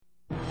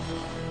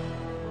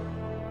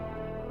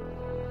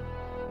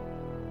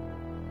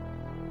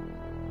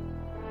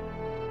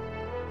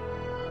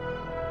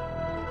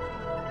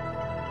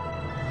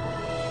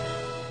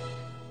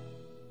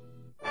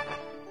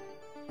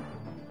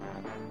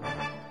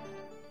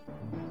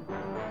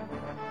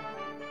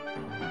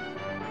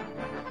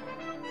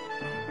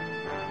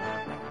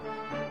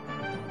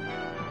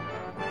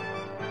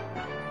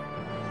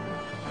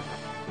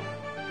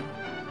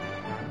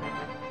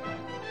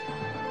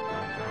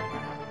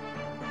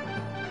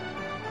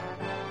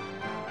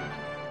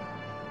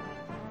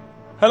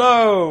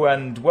Hello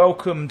and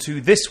welcome to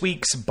this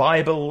week's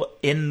Bible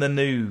in the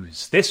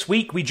News. This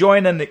week we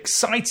join an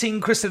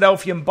exciting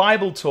Christadelphian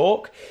Bible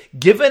talk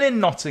given in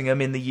Nottingham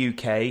in the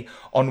UK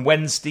on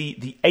Wednesday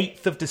the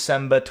 8th of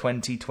December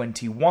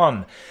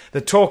 2021.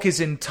 The talk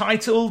is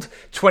entitled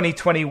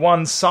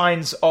 2021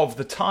 Signs of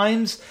the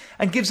Times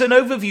and gives an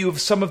overview of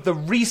some of the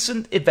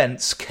recent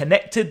events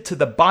connected to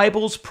the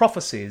Bible's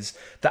prophecies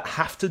that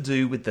have to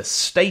do with the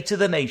state of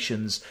the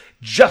nations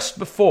just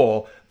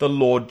before the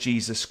Lord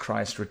Jesus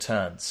Christ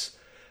returns.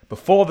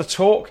 Before the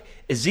talk,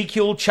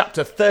 Ezekiel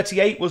chapter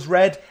 38 was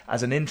read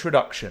as an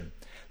introduction.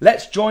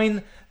 Let's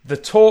join the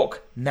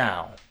talk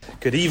now.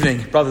 Good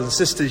evening, brothers and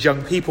sisters,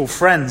 young people,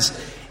 friends.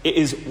 It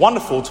is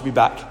wonderful to be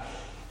back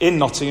in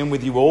Nottingham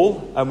with you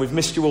all, and we've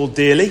missed you all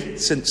dearly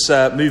since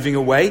moving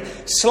away.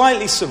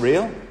 Slightly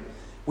surreal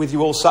with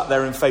you all sat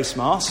there in face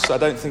masks. I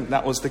don't think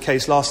that was the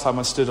case last time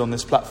I stood on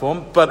this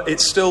platform, but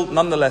it's still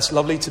nonetheless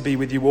lovely to be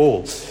with you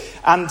all.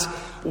 And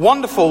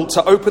wonderful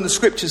to open the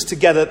scriptures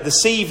together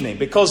this evening,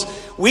 because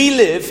we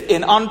live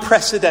in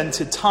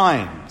unprecedented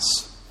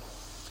times.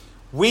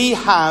 We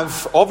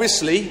have,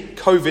 obviously,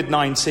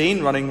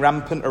 COVID-19 running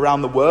rampant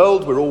around the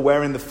world. We're all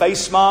wearing the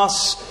face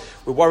masks.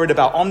 We're worried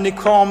about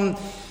Omicron,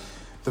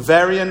 the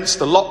variants,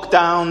 the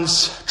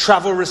lockdowns,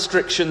 travel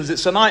restrictions.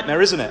 It's a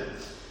nightmare, isn't it?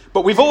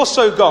 But we've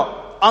also got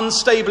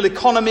unstable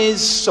economies,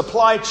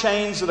 supply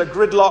chains that are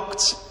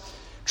gridlocked,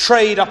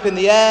 trade up in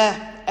the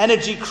air,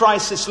 energy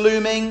crisis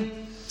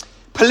looming,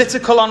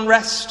 political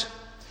unrest.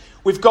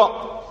 We've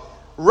got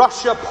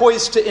Russia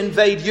poised to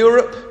invade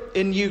Europe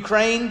in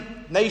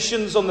Ukraine,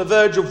 nations on the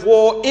verge of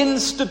war.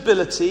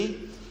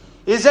 Instability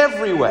is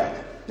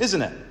everywhere,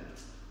 isn't it?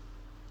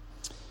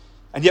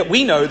 And yet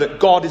we know that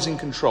God is in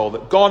control,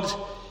 that God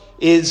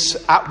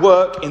is at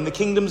work in the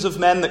kingdoms of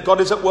men, that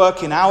God is at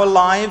work in our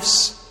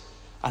lives,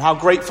 and how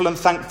grateful and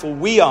thankful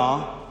we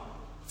are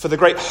for the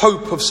great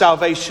hope of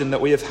salvation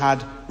that we have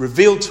had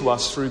revealed to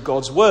us through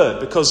God's word.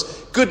 Because,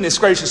 goodness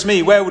gracious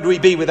me, where would we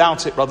be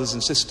without it, brothers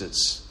and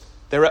sisters?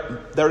 They're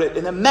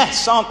in a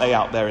mess, aren't they,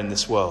 out there in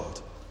this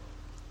world?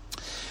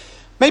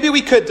 Maybe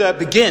we could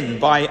begin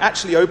by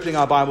actually opening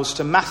our Bibles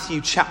to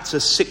Matthew chapter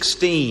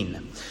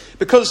 16.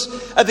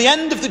 Because at the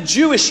end of the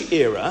Jewish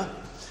era,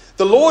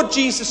 the Lord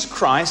Jesus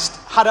Christ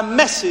had a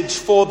message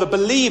for the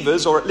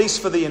believers, or at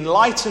least for the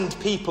enlightened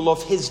people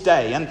of his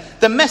day. And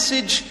the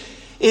message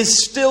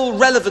is still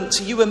relevant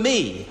to you and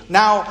me.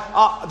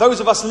 Now, those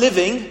of us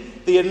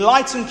living, the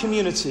enlightened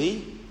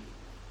community,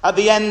 at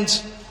the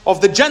end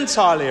of the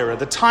Gentile era,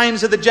 the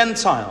times of the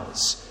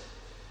Gentiles.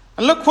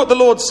 And look what the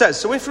Lord says.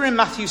 So if we're in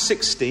Matthew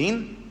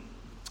 16,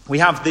 we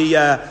have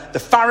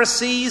the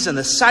Pharisees and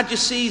the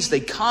Sadducees.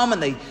 They come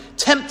and they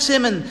tempt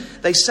him and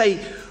they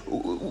say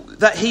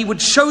that he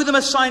would show them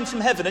a sign from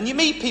heaven. And you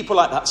meet people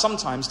like that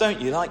sometimes,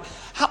 don't you? Like,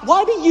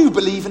 why do you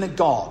believe in a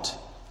God?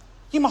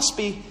 You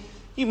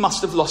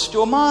must have lost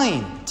your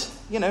mind.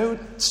 You know,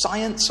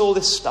 science, all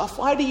this stuff.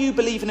 Why do you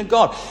believe in a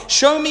God?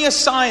 Show me a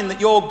sign that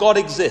your God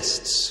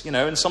exists. You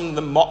know, and some of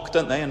them mock,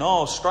 don't they?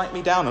 And strike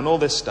me down and all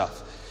this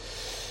stuff.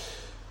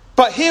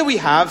 But here we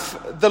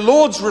have the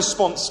Lord's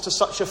response to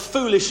such a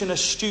foolish and a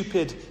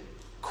stupid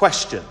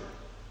question.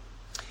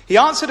 He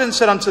answered and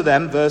said unto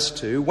them, verse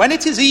 2, When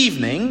it is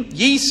evening,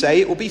 ye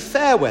say it will be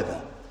fair weather,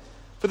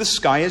 for the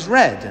sky is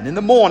red. And in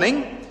the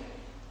morning,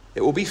 it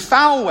will be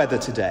foul weather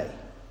today,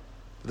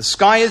 for the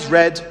sky is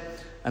red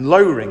and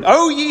lowering.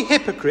 O ye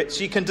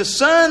hypocrites, ye can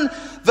discern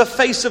the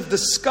face of the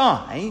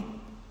sky,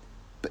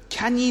 but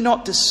can ye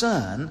not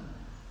discern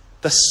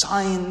the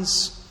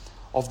signs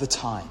of the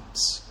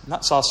times? And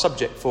that's our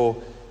subject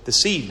for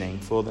this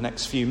evening, for the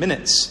next few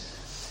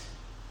minutes.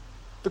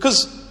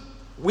 Because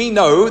we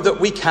know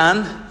that we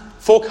can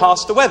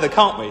forecast the weather,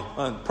 can't we?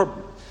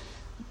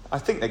 I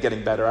think they're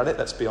getting better at it,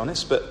 let's be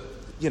honest, but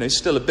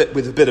still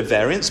with a bit of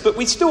variance, but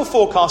we still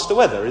forecast the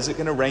weather. Is it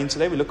going to rain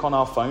today? We look on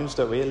our phones,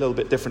 don't we? A little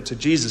bit different to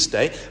Jesus'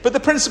 day, but the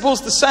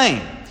principle's the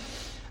same.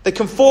 They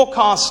can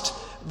forecast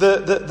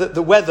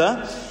the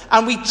weather,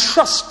 and we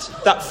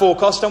trust that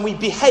forecast, and we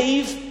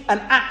behave and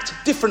act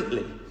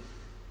differently.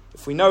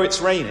 If we know it's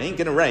going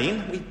to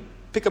rain, we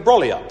pick a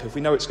brolly up. If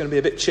we know it's going to be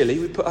a bit chilly,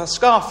 we put our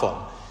scarf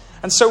on.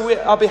 And so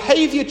our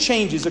behaviour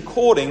changes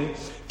according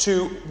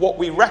to what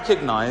we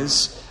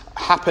recognise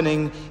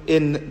happening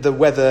in the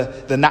weather,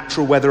 the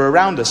natural weather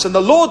around us. And the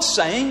Lord's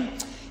saying,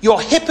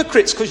 you're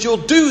hypocrites because you'll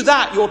do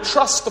that. You'll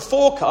trust the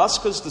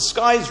forecast because the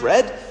sky's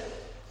red.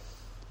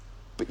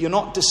 But you're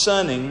not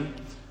discerning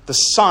the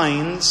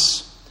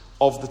signs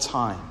of the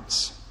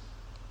times.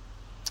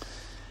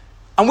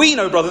 And we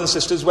know, brothers and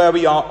sisters, where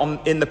we are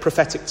in the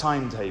prophetic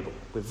timetable.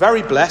 We're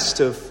very blessed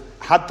to have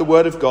had the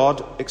word of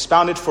God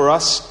expounded for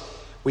us.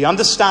 We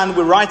understand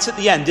we're right at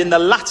the end, in the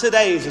latter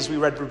days, as we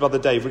read with Brother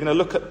Dave. We're going to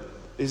look at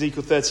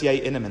Ezekiel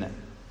 38 in a minute.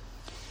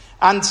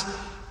 And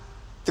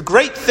the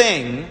great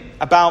thing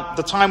about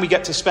the time we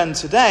get to spend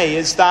today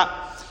is that,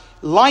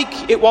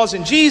 like it was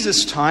in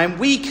Jesus' time,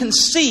 we can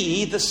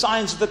see the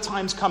signs of the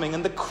times coming.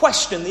 And the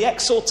question, the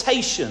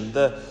exhortation,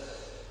 the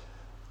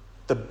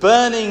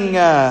burning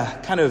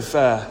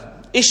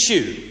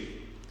issue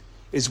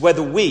is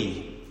whether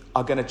we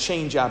are going to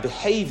change our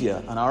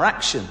behavior and our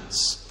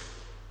actions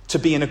to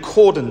be in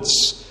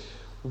accordance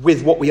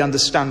with what we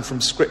understand from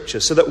Scripture,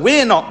 so that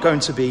we're not going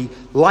to be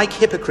like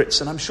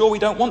hypocrites, and I'm sure we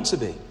don't want to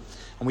be.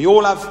 And we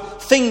all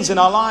have things in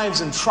our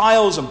lives and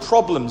trials and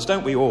problems,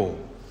 don't we all?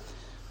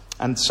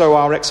 And so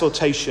our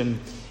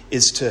exhortation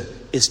is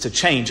to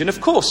change. And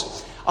of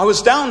course, I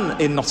was down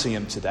in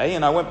Nottingham today,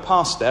 and I went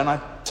past there, and I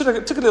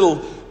took a little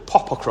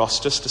pop across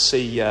just to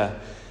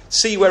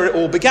see where it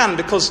all began,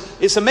 because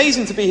it's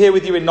amazing to be here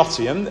with you in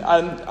Nottingham.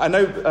 And I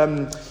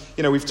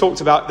know, we've talked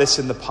about this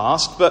in the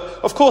past, but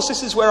of course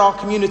this is where our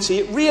community,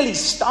 it really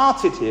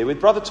started here with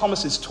Brother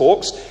Thomas's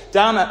talks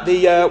down at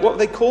the, what were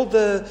they called?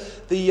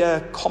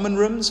 The common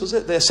rooms, was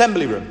it? The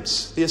assembly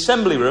rooms. The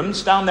assembly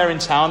rooms down there in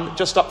town,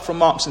 just up from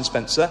Marks and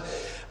Spencer.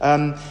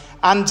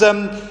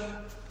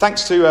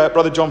 Thanks to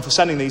Brother John for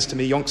sending these to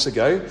me yonks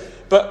ago.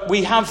 But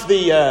we have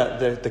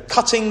the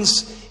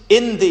cuttings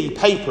in the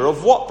paper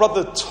of what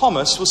Brother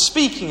Thomas was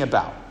speaking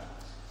about.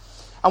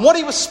 And what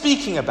he was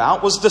speaking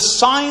about was the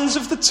signs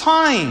of the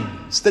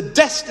times, the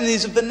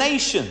destinies of the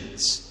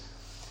nations.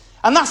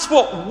 And that's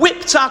what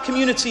whipped our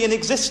community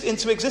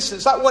into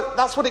existence.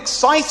 That's what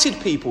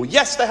excited people.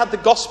 Yes, they had the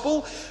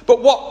gospel,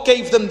 but what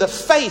gave them the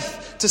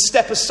faith to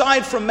step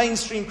aside from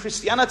mainstream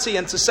Christianity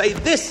and to say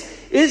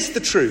this is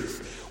the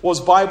truth was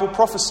Bible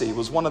prophecy,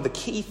 was one of the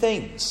key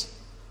things.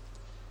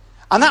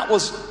 And that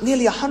was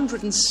nearly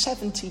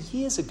 170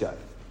 years ago.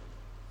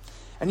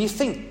 And you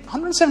think,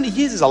 170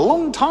 years is a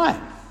long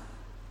time.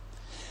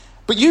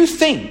 But you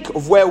think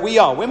of where we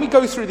are. When we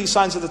go through these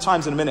signs of the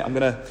times in a minute, I'm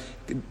going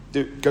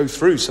to go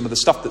through some of the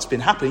stuff that's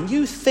been happening.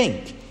 You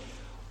think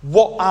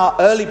what our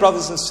early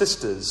brothers and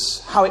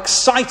sisters, how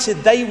excited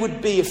they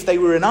would be if they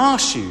were in our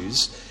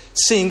shoes,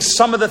 seeing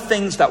some of the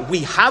things that we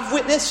have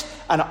witnessed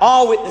and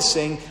are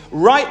witnessing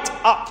right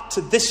up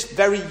to this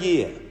very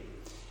year.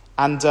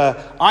 And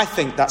I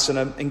think that's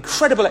an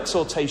incredible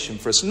exhortation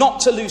for us,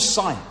 not to lose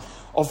sight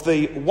of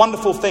the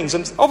wonderful things.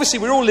 And obviously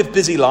we all live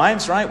busy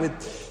lives, right?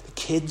 With the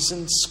kids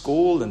and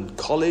school and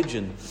college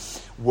and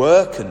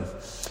work and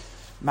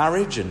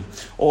marriage and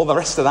all the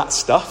rest of that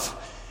stuff.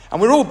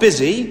 And we're all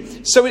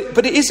busy.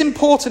 But it is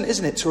important,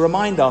 isn't it, to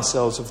remind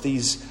ourselves of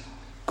these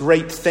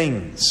great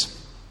things.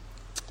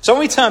 So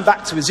when we turn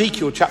back to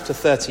Ezekiel chapter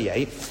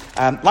 38,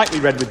 like we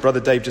read with Brother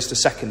Dave just a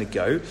second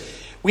ago,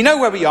 we know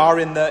where we are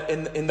in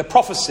the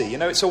prophecy. You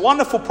know, it's a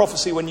wonderful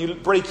prophecy when you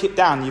break it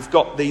down. You've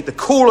got the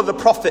call of the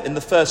prophet in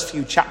the first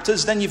few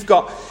chapters. Then you've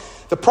got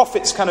the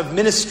prophet's kind of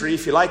ministry,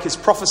 if you like, his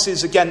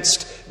prophecies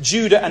against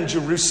Judah and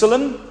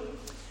Jerusalem.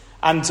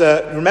 And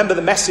remember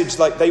the message,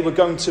 like they were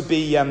going to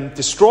be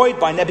destroyed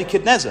by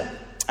Nebuchadnezzar.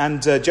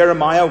 And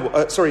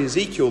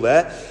Ezekiel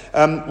there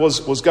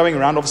was going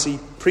around, obviously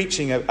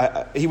preaching.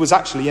 He was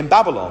actually in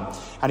Babylon,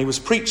 and he was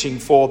preaching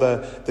for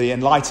the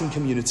enlightened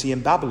community in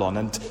Babylon.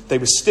 And they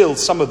were still,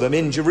 some of them,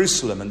 in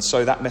Jerusalem. And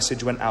so that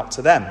message went out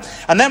to them.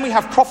 And then we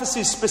have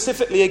prophecies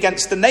specifically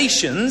against the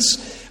nations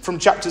from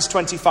chapters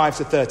 25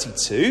 to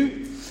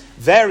 32.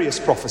 Various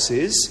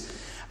prophecies.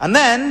 And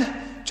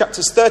then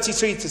chapters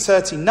 33 to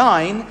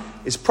 39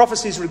 is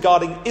prophecies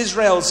regarding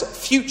Israel's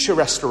future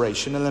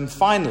restoration. And then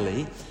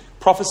finally,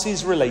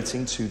 prophecies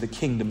relating to the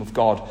kingdom of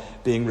God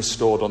being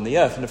restored on the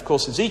earth. And of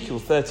course, Ezekiel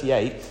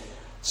 38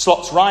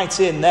 slots right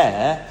in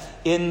there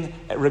in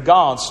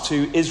regards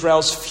to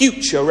Israel's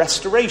future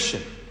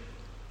restoration.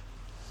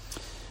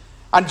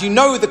 And you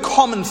know the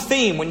common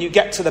theme when you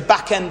get to the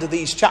back end of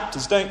these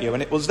chapters, don't you?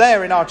 And it was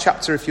there in our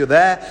chapter, if you're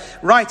there,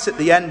 right at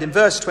the end in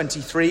verse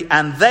 23.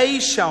 And they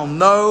shall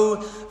know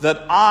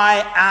that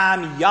I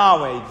am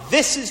Yahweh.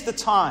 This is the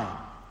time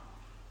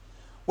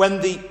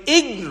when the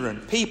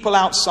ignorant people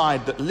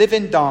outside that live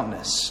in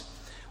darkness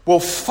will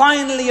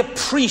finally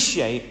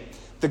appreciate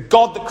the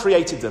God that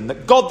created them, the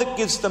God that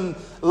gives them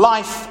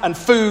life and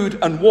food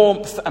and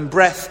warmth and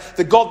breath,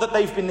 the God that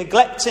they've been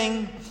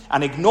neglecting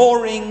and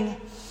ignoring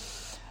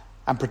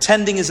and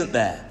pretending isn't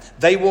there.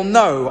 They will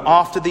know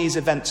after these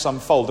events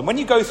unfold. And when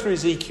you go through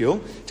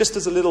Ezekiel, just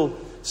as a little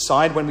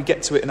side when we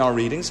get to it in our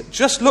readings,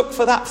 just look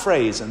for that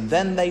phrase, and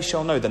then they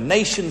shall know. The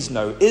nations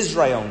know,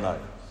 Israel know.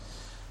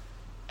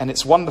 And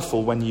it's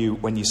wonderful when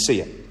you see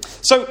it.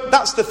 So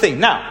that's the theme.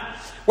 Now,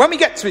 when we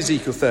get to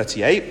Ezekiel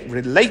 38,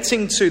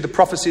 relating to the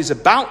prophecies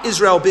about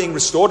Israel being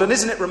restored, and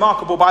isn't it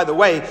remarkable, by the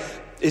way,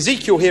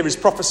 Ezekiel here is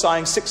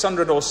prophesying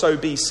 600 or so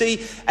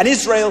BC, and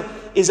Israel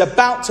is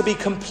about to be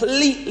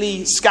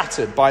completely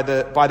scattered by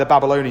the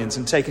Babylonians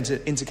and taken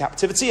into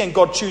captivity. And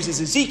God chooses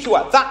Ezekiel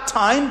at that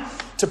time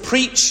to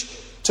preach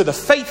to the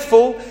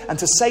faithful and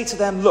to say to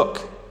them,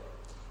 look,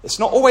 it's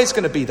not always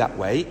going to be that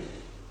way.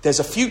 There's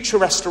a future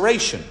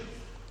restoration.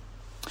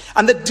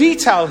 And the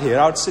detail here,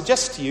 I would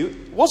suggest to you,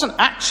 wasn't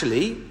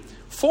actually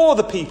for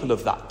the people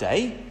of that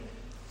day,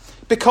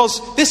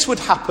 because this would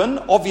happen,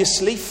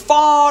 obviously,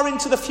 far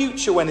into the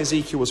future when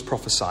Ezekiel was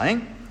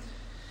prophesying.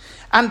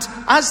 And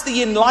as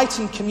the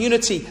enlightened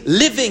community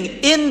living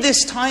in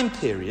this time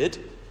period,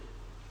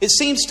 it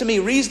seems to me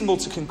reasonable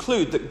to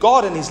conclude that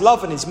God in his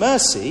love and his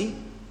mercy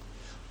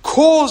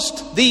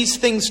caused these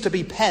things to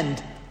be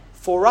penned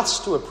for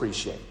us to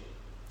appreciate.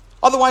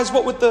 Otherwise,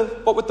 what would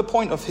the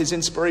point of his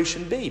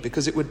inspiration be?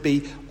 Because it would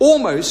be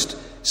almost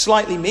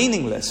slightly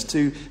meaningless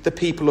to the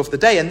people of the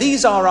day. And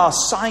these are our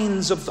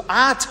signs of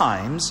our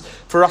times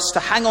for us to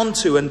hang on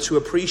to and to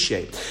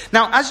appreciate.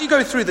 Now, as you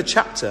go through the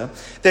chapter,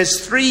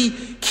 there's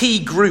three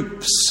key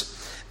groups.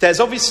 There's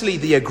obviously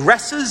the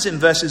aggressors in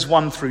verses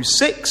 1 through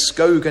 6,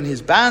 Gog and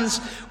his bands.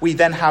 We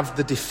then have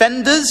the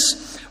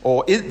defenders,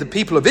 or the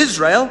people of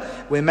Israel.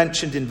 We're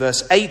mentioned in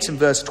verse 8 and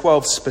verse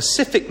 12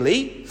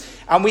 specifically.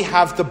 And we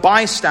have the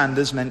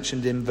bystanders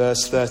mentioned in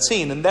verse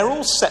 13. And they're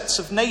all sets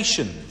of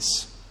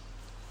nations.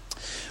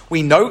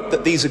 We note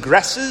that these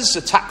aggressors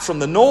attack from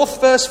the north,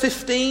 verse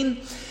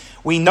 15.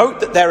 We note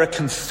that they're a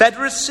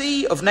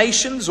confederacy of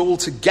nations all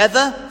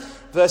together,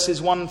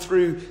 verses 1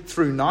 through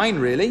 9,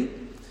 really.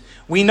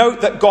 We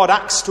note that God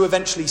acts to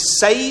eventually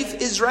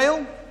save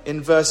Israel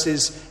in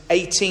verses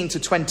 18 to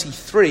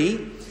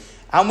 23.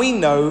 And we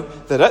know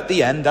that at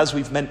the end, as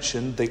we've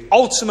mentioned, the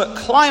ultimate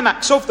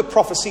climax of the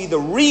prophecy, the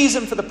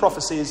reason for the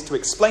prophecy is to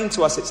explain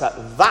to us it's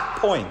at that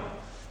point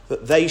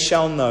that they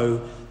shall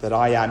know that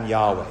I am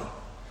Yahweh.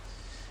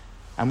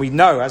 And we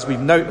know, as we've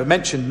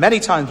mentioned many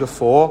times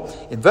before,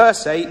 in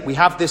verse 8, we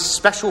have this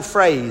special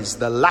phrase,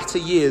 the latter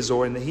years,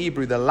 or in the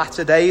Hebrew, the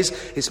latter days.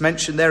 It's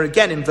mentioned there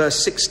again in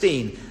verse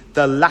 16,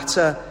 the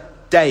latter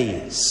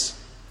days.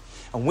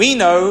 And we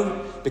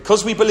know,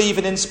 because we believe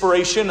in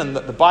inspiration and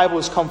that the Bible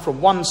has come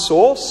from one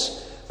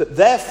source, that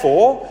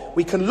therefore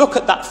we can look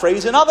at that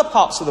phrase in other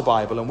parts of the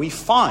Bible and we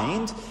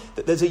find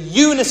that there's a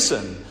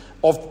unison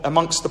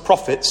amongst the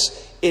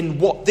prophets in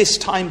what this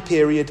time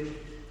period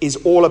is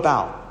all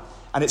about.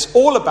 And it's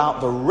all about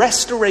the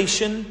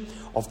restoration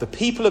of the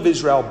people of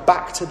Israel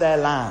back to their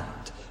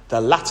land,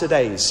 the latter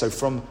days. So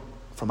from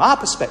our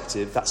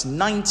perspective, that's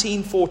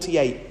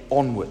 1948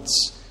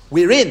 onwards.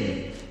 We're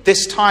in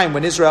this time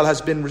when Israel has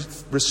been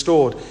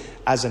restored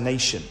as a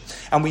nation.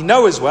 And we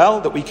know as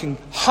well that we can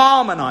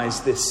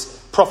harmonize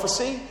this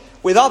prophecy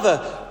with other,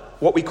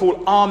 what we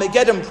call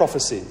Armageddon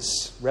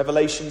prophecies.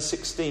 Revelation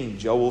 16,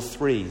 Joel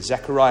 3,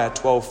 Zechariah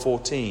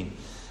 12:14,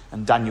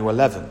 and Daniel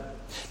 11.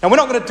 Now, we're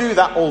not going to do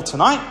that all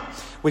tonight.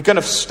 We're going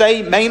to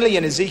stay mainly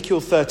in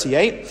Ezekiel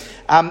 38,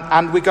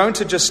 and we're going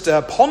to just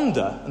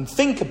ponder and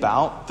think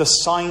about the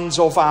signs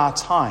of our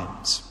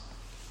times.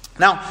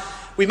 Now,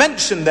 we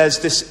mentioned there's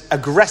this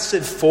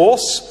aggressive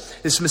force,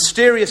 this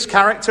mysterious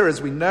character,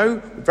 as we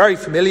know, very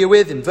familiar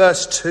with in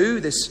verse 2,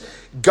 this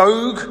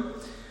Gog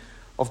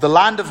of the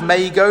land of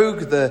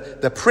Magog,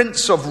 the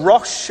prince of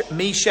Rosh,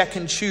 Meshech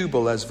and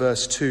Tubal, as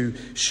verse 2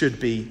 should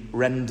be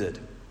rendered.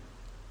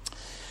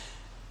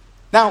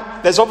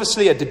 Now, there's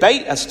obviously a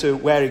debate as to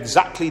where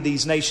exactly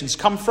these nations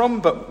come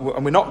from,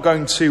 and we're not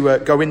going to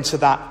go into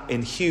that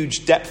in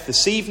huge depth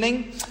this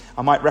evening.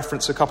 I might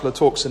reference a couple of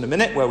talks in a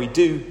minute where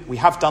we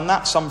have done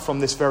that, some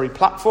from this very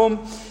platform.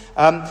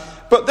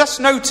 But let's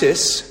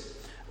notice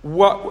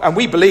and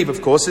we believe,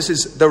 of course, this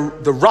is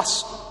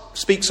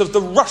speaks of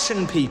the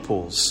Russian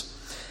peoples.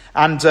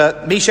 And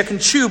Meshech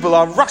and Tubal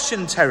are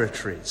Russian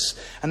territories.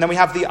 And then we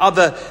have the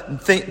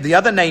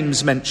other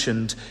names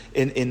mentioned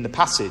in the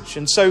passage.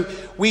 And so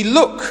we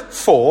look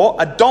for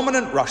a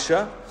dominant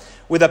Russia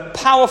with a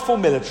powerful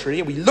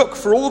military. We look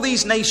for all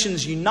these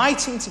nations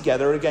uniting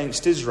together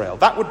against Israel.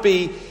 That would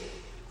be,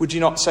 would you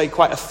not say,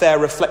 quite a fair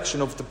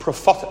reflection of the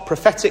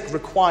prophetic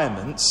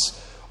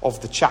requirements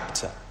of the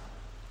chapter.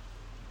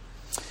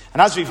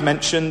 And as we've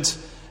mentioned,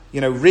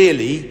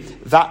 really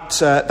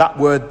that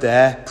word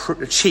there,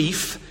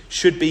 chief,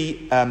 should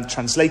be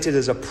translated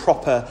as a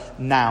proper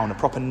noun, a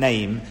proper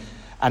name,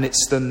 and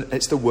it's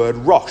the word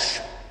Rosh.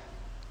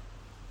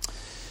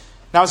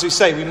 Now, as we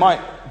say, we might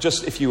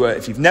just, if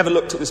you've never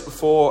looked at this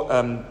before,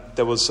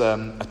 there was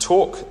a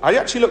talk. I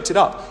actually looked it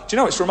up. Do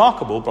you know, it's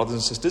remarkable, brothers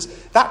and sisters,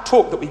 that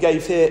talk that we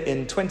gave here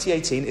in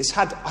 2018,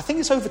 I think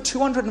it's over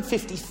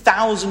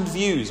 250,000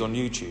 views on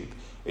YouTube,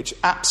 which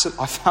I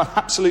found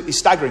absolutely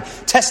staggering.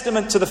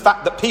 Testament to the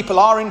fact that people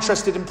are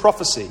interested in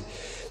prophecy.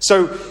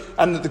 So,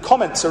 and the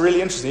comments are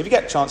really interesting. If you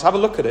get a chance, have a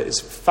look at it. It's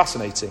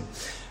fascinating.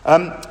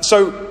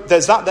 So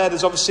there's that there.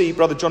 There's obviously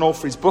Brother John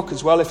Orfrey's book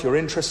as well. If you're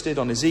interested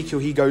on Ezekiel,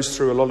 he goes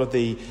through a lot of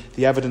the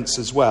evidence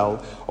as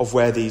well of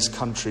where these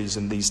countries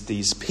and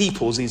these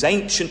peoples, these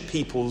ancient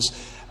peoples,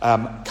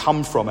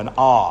 come from and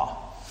are.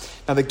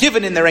 Now, they're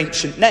given in their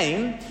ancient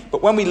name,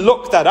 but when we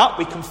look that up,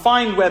 we can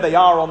find where they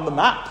are on the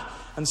map.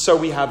 And so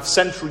we have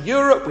Central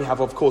Europe, we have,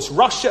 of course,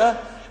 Russia,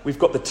 we've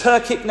got the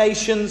Turkic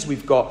nations,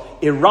 we've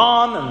got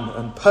Iran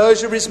and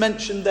Persia is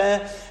mentioned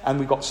there, and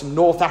we've got some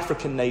North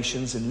African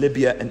nations in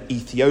Libya and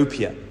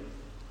Ethiopia.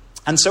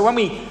 And so when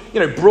we,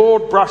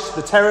 broad brush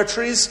the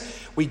territories,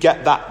 we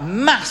get that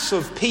mass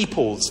of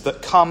peoples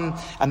that come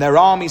and their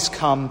armies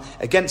come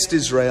against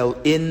Israel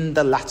in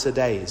the latter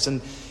days.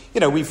 And,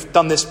 we've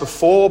done this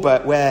before,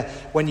 but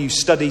when you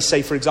study,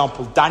 say, for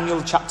example,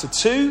 Daniel chapter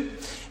 2,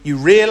 you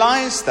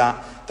realize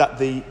that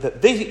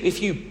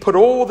if you put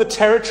all the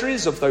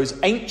territories of those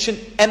ancient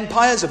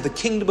empires of the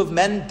kingdom of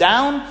men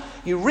down,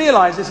 you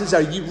realize this is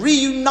a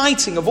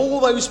reuniting of all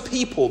those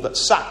people that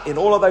sat in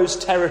all of those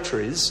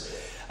territories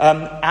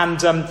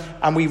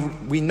And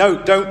we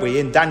note, don't we,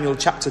 in Daniel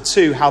chapter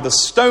 2, how the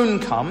stone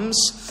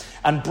comes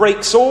and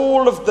breaks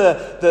all of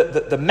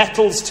the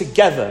metals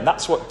together. And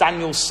that's what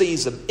Daniel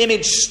sees. The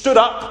image stood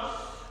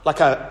up like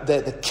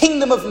the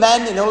kingdom of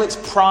men in all its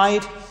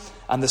pride.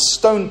 And the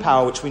stone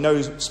power, which we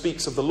know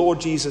speaks of the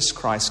Lord Jesus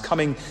Christ,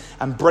 coming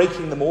and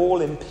breaking them all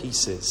in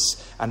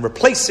pieces and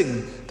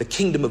replacing the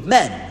kingdom of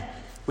men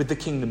with the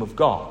kingdom of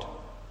God.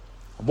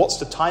 And what's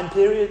the time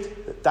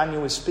period that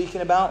Daniel is speaking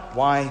about?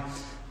 Why,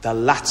 the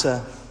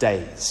latter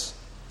days.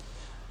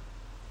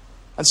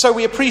 And so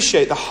we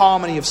appreciate the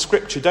harmony of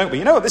Scripture, don't we?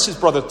 You know what? This is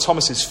Brother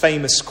Thomas's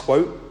famous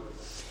quote.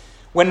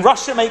 When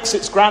Russia makes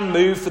its grand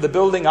move for the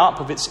building up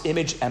of its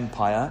image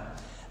empire,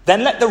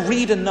 then let the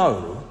reader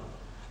know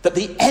that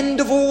the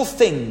end of all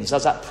things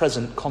as at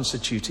present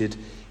constituted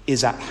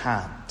is at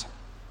hand.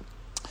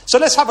 So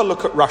let's have a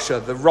look at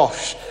Russia, the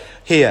Rosh,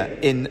 here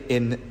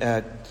in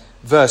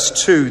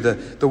verse 2,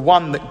 the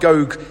one that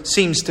Gog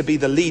seems to be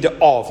the leader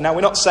of. Now, we're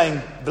not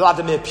saying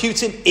Vladimir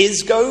Putin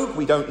is Gog.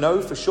 We don't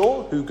know for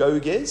sure who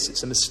Gog is.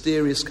 It's a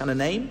mysterious kind of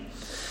name.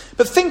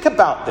 But think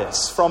about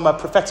this from a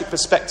prophetic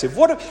perspective.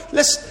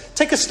 Let's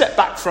take a step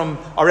back from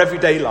our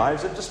everyday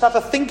lives and just have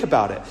a think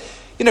about it.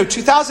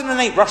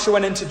 2008, Russia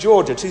went into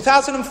Georgia.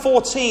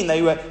 2014,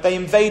 they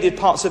invaded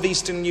parts of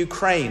eastern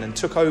Ukraine and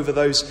took over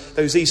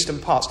those eastern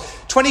parts.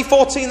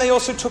 2014, they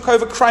also took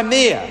over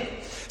Crimea.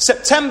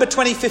 September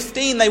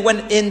 2015, they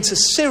went into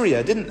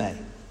Syria, didn't they?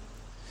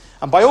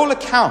 And by all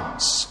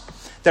accounts,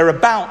 they're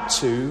about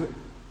to,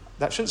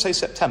 that shouldn't say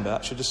September,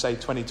 that should just say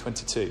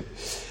 2022.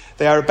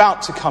 They are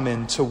about to come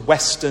into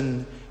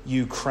western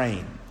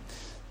Ukraine.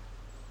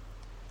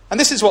 And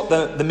this is what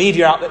the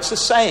media outlets are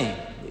saying.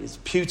 Is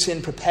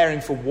Putin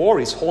preparing for war?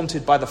 He's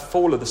haunted by the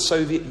fall of the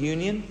Soviet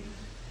Union.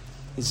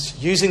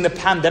 He's using the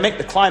pandemic,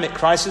 the climate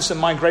crisis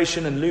and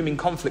migration and looming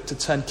conflict to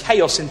turn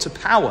chaos into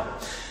power.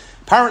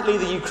 Apparently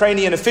the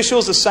Ukrainian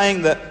officials are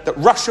saying that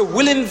Russia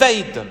will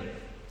invade them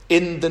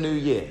in the new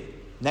year,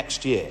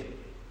 next year.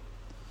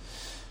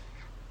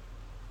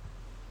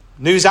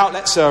 News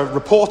outlets are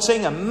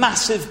reporting a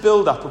massive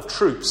build-up of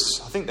troops.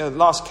 I think the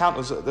last count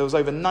was there was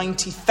over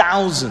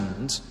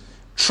 90,000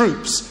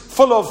 troops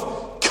full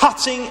of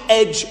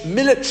cutting-edge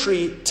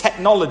military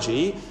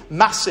technology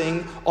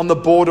massing on the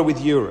border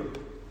with Europe.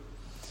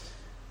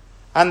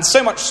 And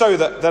so much so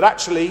that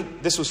actually,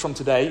 this was from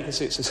today, you can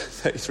see it says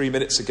 33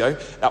 minutes ago.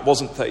 That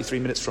wasn't 33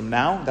 minutes from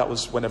now. That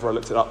was whenever I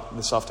looked it up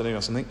this afternoon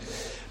or something.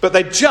 But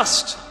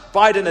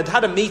Biden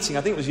had a meeting,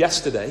 I think it was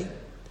yesterday,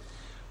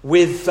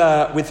 with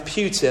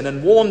Putin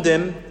and warned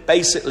him,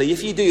 basically,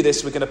 if you do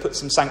this, we're going to put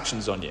some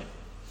sanctions on you.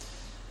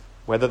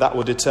 Whether that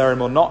will deter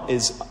him or not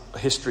is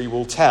history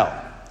will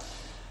tell.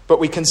 But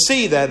we can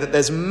see there that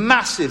there's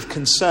massive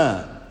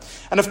concern.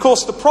 And of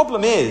course, the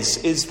problem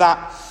is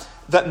that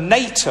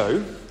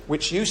NATO,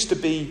 which used to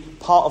be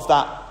part of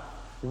that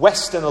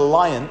Western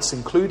alliance,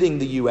 including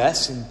the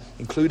US,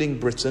 including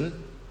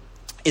Britain,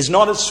 is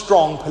not as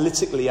strong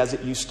politically as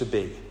it used to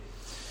be.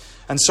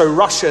 And so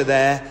Russia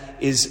there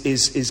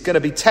is going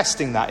to be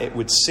testing that, it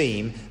would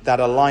seem, that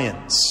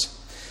alliance.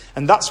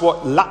 And that's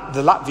what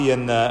the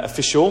Latvian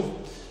official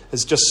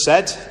has just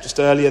said,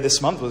 just earlier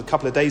this month, a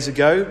couple of days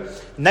ago.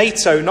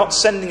 NATO not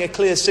sending a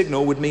clear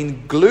signal would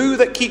mean glue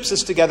that keeps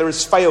us together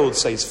has failed,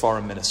 says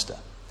Foreign Minister.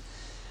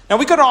 Now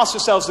we've got to ask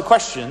ourselves the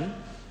question,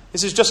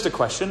 this is just a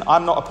question, I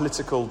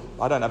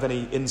don't have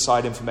any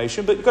inside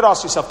information, but you've got to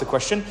ask yourself the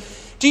question,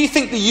 do you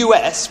think the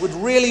US would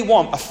really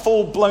want a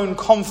full-blown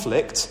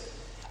conflict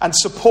and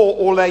support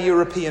all their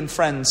European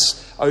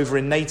friends over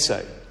in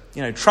NATO?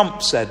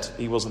 Trump said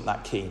he wasn't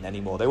that keen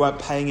anymore. They weren't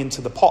paying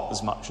into the pot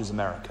as much as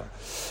America.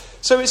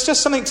 So it's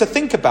just something to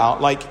think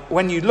about, like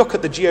when you look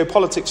at the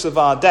geopolitics of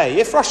our day.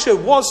 If Russia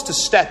was to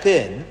step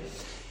in,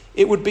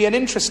 it would be an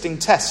interesting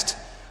test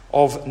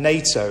of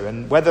NATO,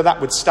 and whether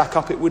that would stack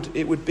up, it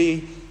would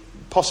be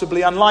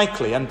possibly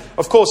unlikely. And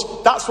of course,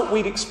 that's what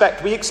we'd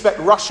expect. We expect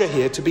Russia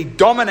here to be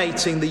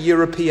dominating the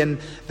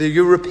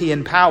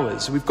European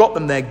powers. We've got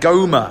them there,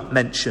 Goma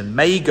mentioned,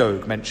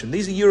 Magog mentioned.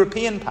 These are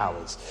European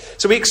powers.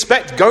 So we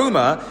expect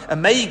Goma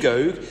and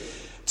Magog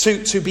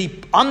to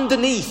be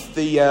underneath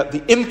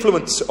the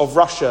influence of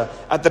Russia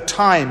at the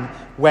time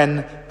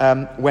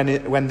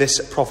when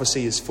this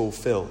prophecy is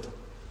fulfilled.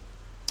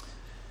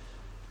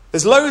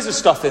 There's loads of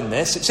stuff in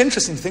this. It's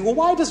interesting to think, well,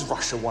 why does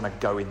Russia want to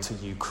go into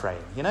Ukraine?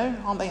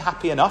 Aren't they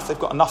happy enough? They've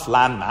got enough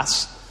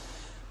landmass.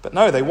 But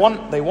no, they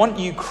want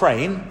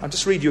Ukraine. I'll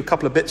just read you a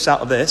couple of bits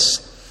out of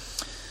this.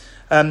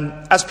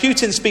 As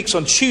Putin speaks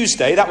on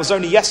Tuesday, that was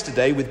only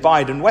yesterday with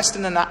Biden,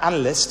 Western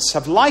analysts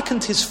have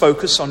likened his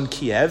focus on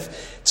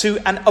Kiev to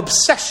an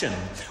obsession,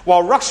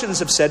 while Russians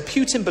have said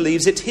Putin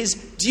believes it's his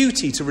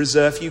duty to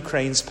reverse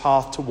Ukraine's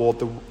path toward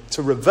the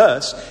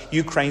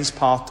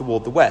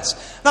West.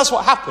 And that's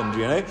what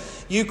happened,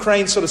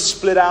 Ukraine sort of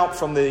split out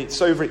from the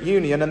Soviet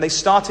Union and they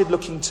started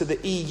looking to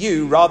the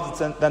EU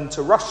rather than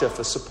to Russia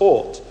for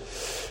support.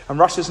 And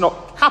Russia's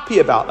not happy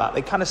about that.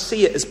 They kind of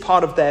see it as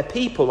part of their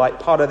people, like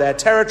part of their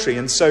territory.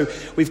 And so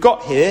we've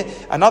got here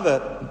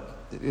another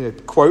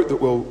quote that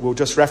we'll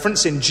just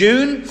reference. In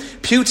June,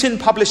 Putin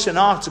published an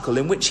article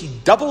in which he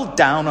doubled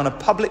down on a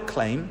public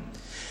claim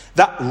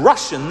that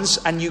Russians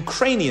and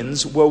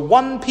Ukrainians were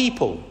one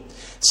people,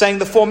 saying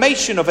the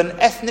formation of an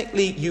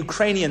ethnically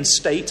Ukrainian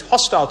state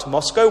hostile to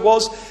Moscow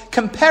was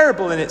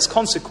comparable in its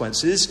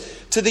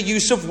consequences to the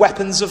use of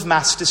weapons of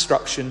mass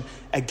destruction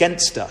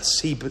against us.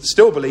 He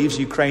still believes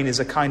Ukraine is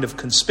a kind of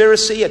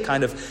conspiracy, a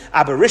kind of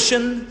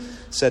aberration,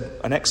 said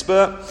an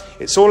expert.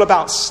 It's all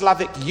about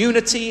Slavic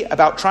unity,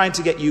 about trying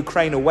to get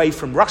Ukraine away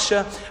from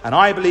Russia, and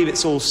I believe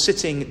it's all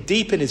sitting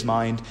deep in his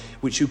mind,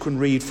 which you can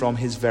read from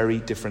his very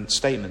different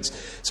statements.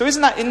 So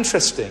isn't that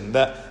interesting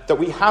that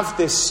we have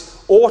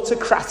this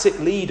autocratic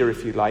leader,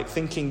 if you like,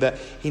 thinking that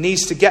he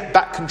needs to get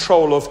back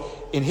control of,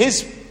 in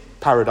his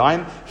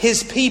paradigm,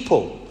 his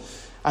people,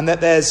 and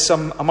that there's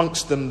some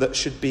amongst them that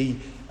should be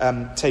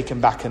taken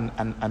back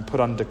and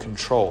put under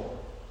control.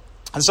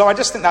 And so I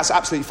just think that's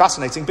absolutely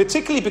fascinating,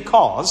 particularly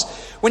because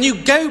when you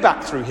go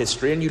back through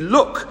history and you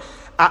look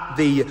at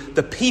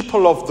the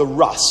people of the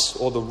Rus,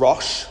 or the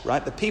Rosh,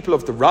 right, the people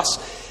of the Rus,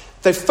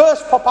 they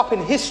first pop up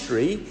in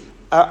history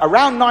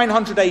around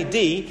 900 AD,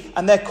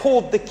 and they're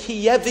called the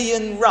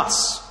Kievian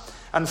Rus.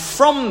 And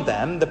from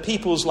them, the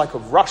peoples like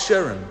of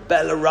Russia and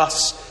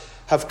Belarus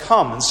have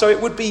come. And so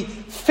it would be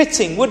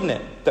fitting, wouldn't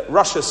it, that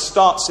Russia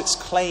starts its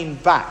claim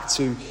back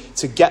to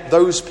get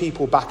those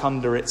people back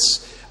under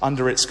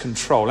its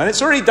control. And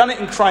it's already done it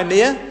in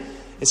Crimea.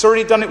 It's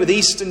already done it with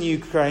eastern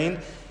Ukraine.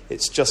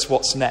 It's just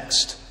what's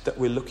next that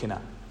we're looking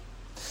at.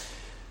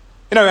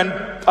 And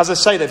as I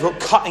say, they've got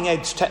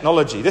cutting-edge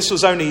technology. This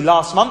was only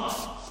last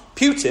month.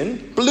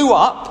 Putin blew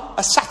up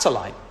a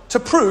satellite to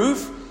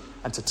prove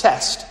and to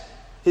test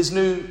his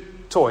new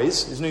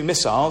toys, his new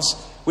missiles,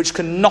 which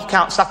can knock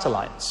out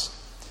satellites.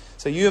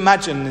 So you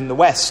imagine in the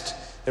West,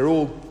 they're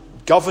all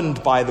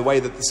governed by the way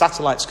that the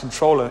satellites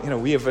control.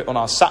 We have it on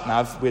our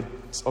sat-nav. We're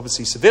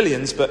obviously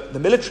civilians, but the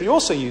military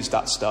also use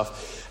that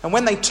stuff. And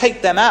when they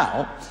take them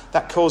out,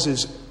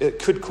 it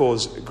could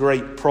cause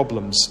great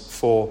problems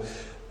for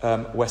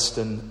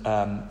Western,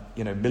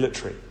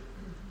 military.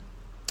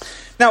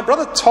 Now,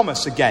 Brother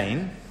Thomas,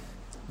 again,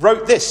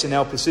 wrote this in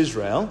Elpis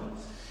Israel.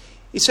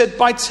 He said,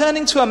 by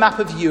turning to a map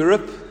of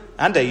Europe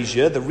and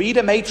Asia, the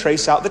reader may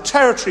trace out the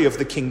territory of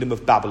the kingdom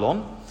of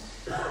Babylon,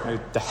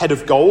 the head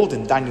of gold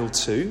in Daniel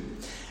 2,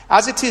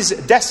 as it is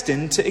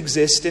destined to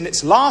exist in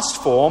its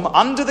last form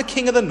under the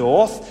king of the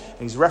north.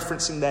 And he's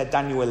referencing there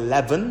Daniel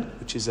 11,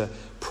 which is a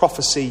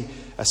prophecy,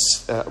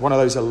 one of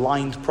those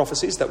aligned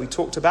prophecies that we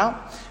talked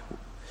about.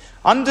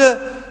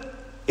 Under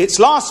its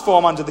last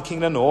form under the king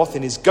of the north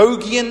in his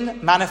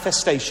Gogian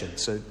manifestation.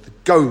 So the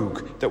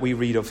Gog that we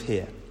read of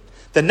here.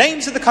 The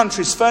names of the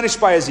countries furnished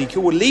by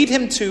Ezekiel will lead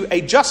him to a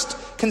just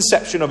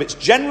conception of its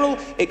general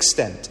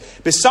extent.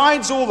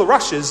 Besides all the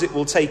Russias, it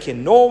will take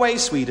in Norway,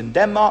 Sweden,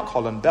 Denmark,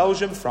 Holland,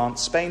 Belgium,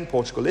 France, Spain,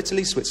 Portugal,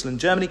 Italy,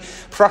 Switzerland, Germany,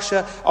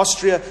 Prussia,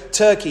 Austria,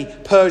 Turkey,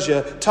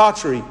 Persia,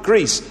 Tartary,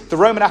 Greece, the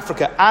Roman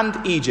Africa,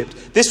 and Egypt.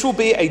 This will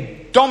be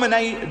a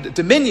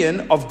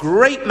dominion of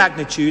great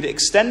magnitude,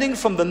 extending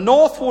from the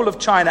north wall of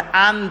China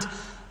and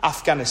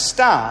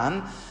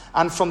Afghanistan,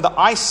 and from the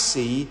Ice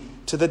Sea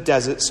to the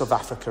deserts of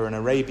Africa and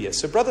Arabia.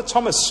 So Brother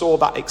Thomas saw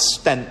that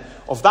extent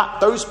of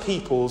those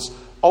peoples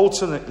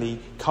ultimately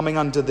coming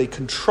under the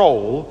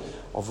control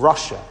of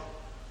Russia.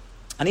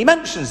 And he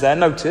mentions there,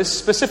 notice,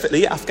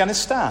 specifically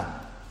Afghanistan.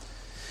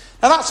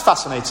 Now that's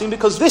fascinating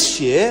because this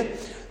year,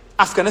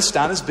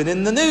 Afghanistan has been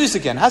in the news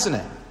again, hasn't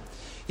it?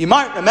 You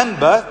might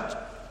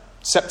remember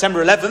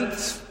September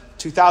 11th,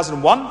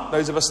 2001,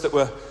 those of us that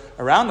were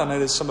around. I know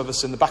there's some of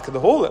us in the back of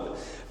the hall that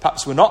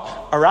perhaps were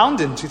not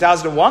around in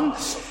 2001.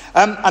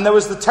 And there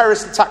was the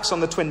terrorist attacks on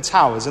the Twin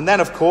Towers. And then,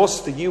 of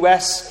course, the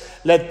US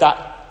led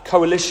that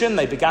coalition.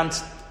 They began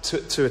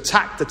to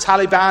attack the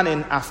Taliban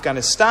in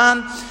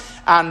Afghanistan.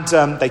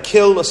 And they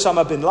killed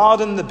Osama bin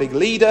Laden, the big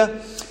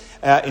leader,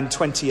 in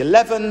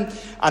 2011.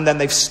 And then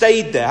they've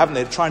stayed there, haven't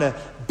they? They're trying to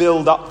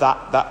build up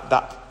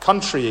that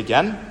country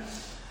again.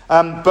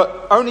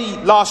 But only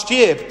last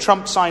year,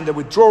 Trump signed a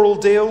withdrawal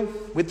deal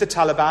with the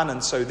Taliban.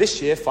 And so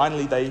this year,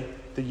 finally,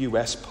 the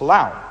US pull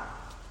out.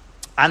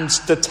 And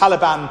the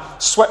Taliban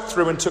swept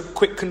through and took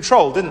quick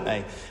control, didn't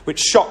they? Which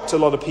shocked a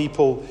lot of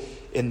people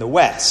in the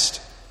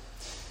West.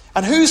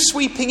 And who's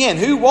sweeping in?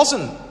 Who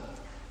wasn't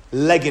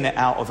legging it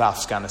out of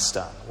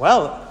Afghanistan?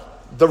 Well,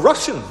 the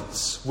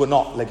Russians were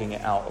not legging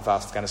it out of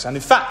Afghanistan.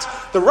 In fact,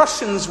 the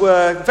Russians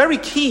were very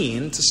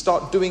keen to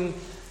start doing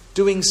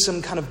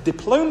some kind of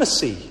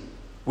diplomacy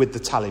with the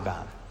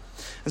Taliban.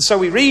 And so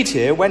we read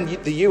here,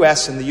 when the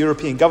US and the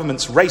European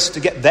governments raced to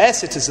get their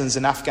citizens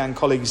and Afghan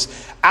colleagues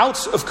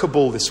out of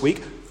Kabul this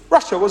week,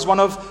 Russia was one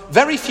of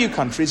very few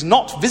countries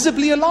not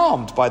visibly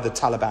alarmed by the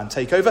Taliban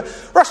takeover.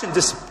 Russian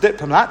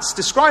diplomats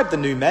described the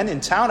new men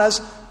in town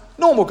as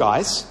normal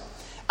guys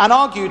and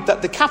argued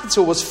that the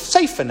capital was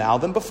safer now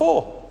than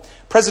before.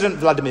 President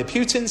Vladimir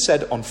Putin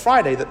said on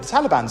Friday that the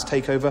Taliban's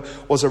takeover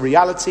was a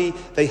reality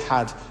they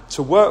had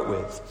to work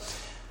with.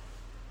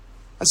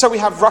 And so we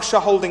have Russia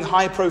holding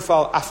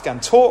high-profile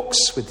Afghan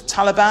talks with the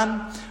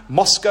Taliban,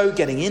 Moscow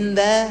getting in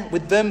there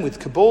with them, with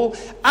Kabul,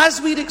 as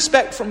we'd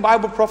expect from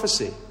Bible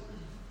prophecy.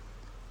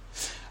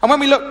 And when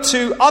we look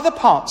to other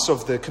parts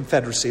of the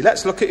Confederacy,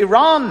 let's look at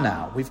Iran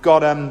now. We've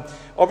got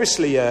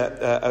obviously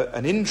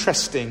an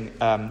interesting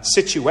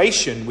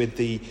situation with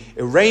the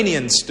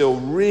Iranians still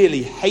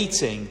really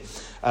hating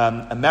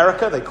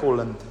America. They call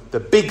them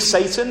the Big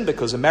Satan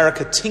because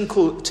America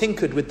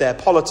tinkered with their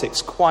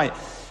politics quite,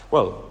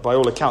 well, by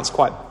all accounts,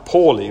 quite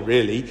poorly,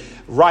 really.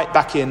 Right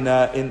back in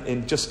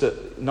just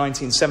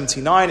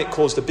 1979, it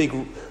caused a big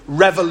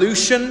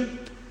revolution,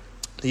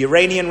 the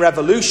Iranian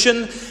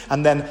Revolution,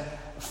 and then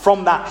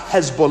from that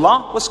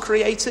Hezbollah was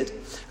created.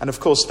 And of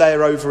course,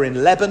 they're over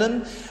in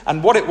Lebanon.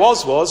 And what it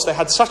was they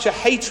had such a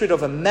hatred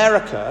of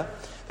America,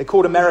 they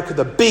called America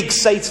the Big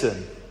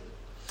Satan.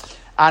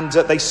 And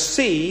they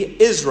see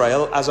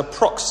Israel as a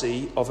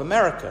proxy of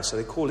America. So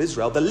they call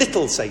Israel the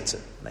Little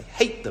Satan. They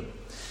hate them.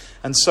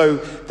 And so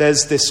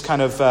there's this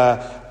kind of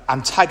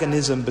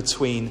antagonism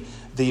between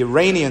the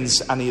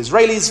Iranians and the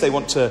Israelis. They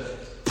want to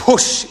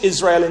push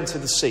Israel into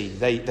the sea.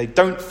 They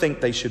don't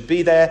think they should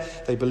be there.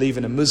 They believe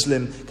in a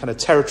Muslim kind of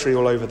territory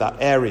all over that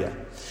area.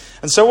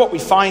 And so what we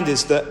find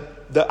is that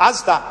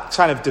as that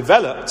kind of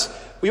developed,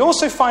 we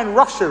also find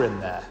Russia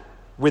in there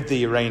with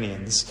the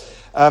Iranians.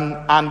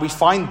 And we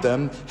find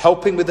them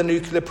helping with the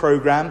nuclear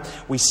program.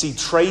 We see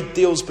trade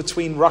deals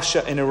between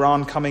Russia and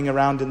Iran coming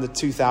around in the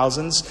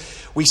 2000s.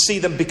 We see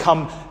them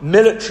become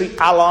military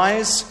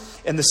allies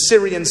in the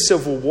Syrian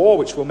civil war,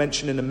 which we'll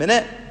mention in a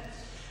minute.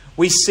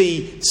 We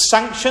see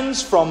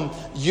sanctions from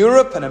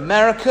Europe and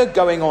America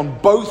going on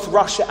both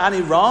Russia and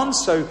Iran.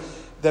 So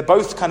they're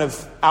both kind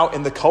of out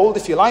in the cold,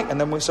 if you like. And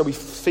then we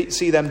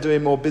see them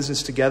doing more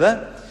business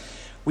together.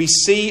 We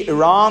see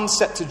Iran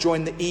set to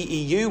join the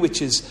EEU,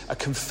 which is a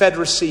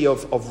confederacy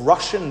of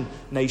Russian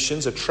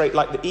nations, a trade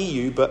like the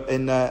EU, but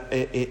in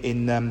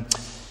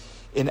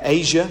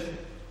Asia.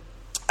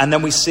 And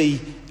then we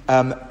see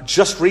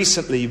just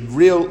recently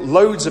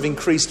loads of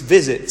increased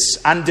visits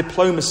and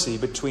diplomacy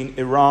between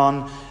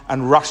Iran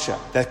and Russia.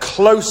 They're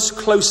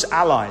close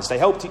allies. They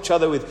helped each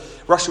other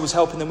Russia was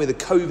helping them with a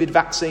COVID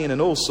vaccine and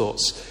all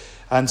sorts.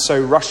 And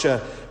so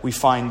Russia, we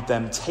find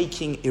them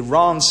taking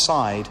Iran's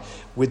side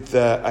with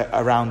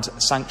around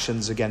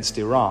sanctions against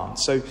Iran.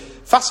 So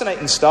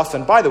fascinating stuff.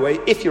 And by the way,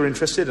 if you're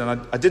interested,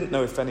 and I didn't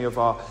know if any of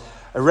our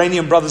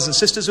Iranian brothers and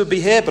sisters would be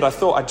here, but I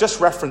thought I'd just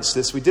reference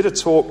this. We did a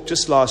talk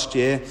just last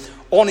year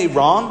on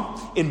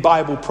Iran in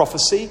Bible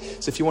prophecy.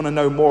 So if you want to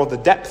know more of the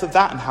depth of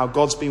that and how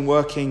God's been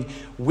working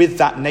with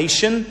that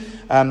nation,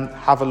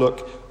 have a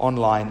look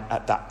online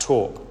at that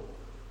talk.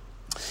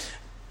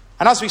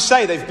 And as we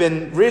say, they've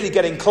been really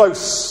getting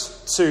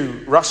close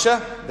to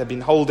Russia. They've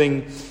been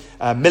holding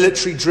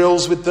military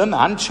drills with them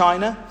and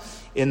China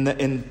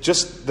in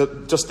just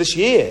this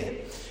year.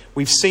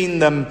 We've seen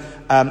them,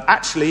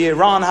 actually,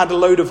 Iran had a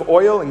load of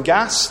oil and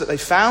gas that they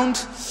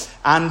found.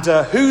 And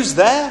who's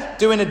there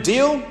doing a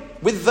deal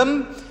with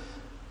them?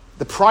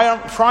 The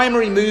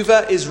primary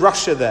mover is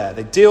Russia there.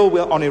 They deal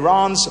on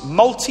Iran's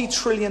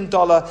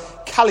multi-trillion-dollar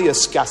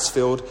Kalius gas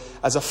field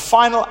as a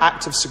final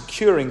act of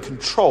securing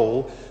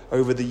control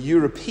over the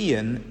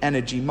European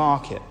energy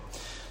market.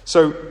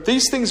 So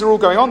these things are all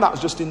going on. That was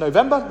just in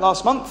November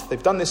last month.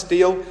 They've done this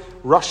deal.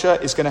 Russia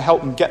is going to help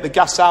them get the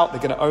gas out.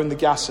 They're going to own the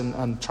gas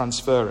and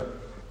transfer it.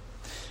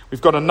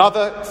 We've got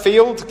another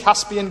field,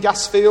 Caspian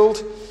gas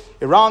field,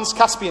 Iran's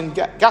Caspian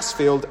gas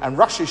field, and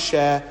Russia's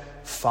share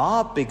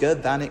far bigger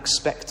than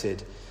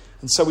expected.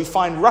 And so we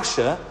find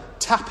Russia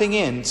tapping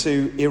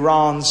into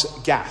Iran's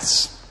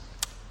gas.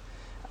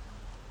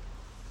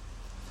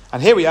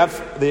 And here we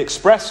have the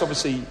Express,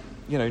 obviously,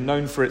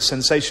 known for its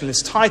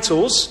sensationalist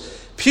titles.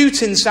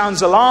 Putin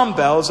sounds alarm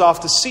bells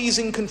after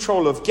seizing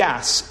control of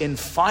gas in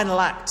final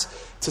act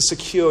to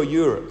secure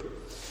Europe.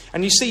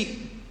 And you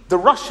see, the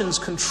Russians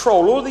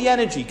control all the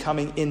energy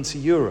coming into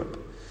Europe.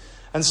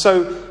 And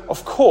so,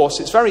 of course,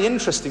 it's very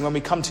interesting when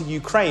we come to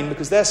Ukraine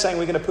because they're saying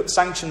we're going to put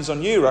sanctions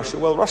on you, Russia.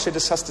 Well, Russia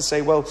just has to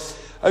say, well,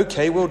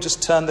 okay, we'll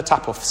just turn the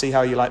tap off, see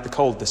how you like the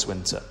cold this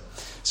winter.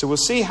 So we'll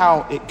see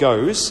how it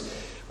goes,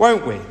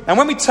 won't we? And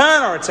when we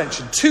turn our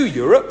attention to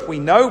Europe, we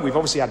know we've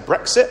obviously had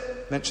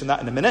Brexit, mention that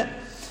in a minute.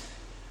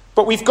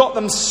 But we've got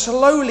them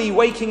slowly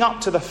waking up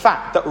to the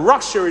fact that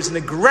Russia is an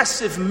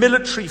aggressive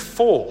military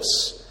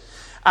force.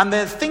 And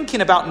they're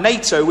thinking about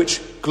NATO, which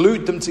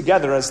glued them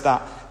together, as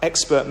that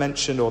expert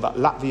mentioned, or that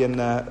Latvian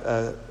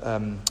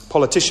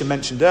politician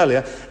mentioned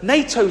earlier.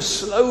 NATO's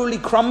slowly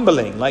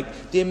crumbling.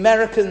 Like the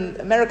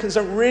Americans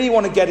don't really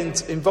want to get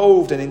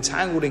involved and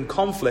entangled in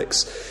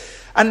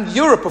conflicts. And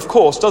Europe, of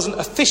course, doesn't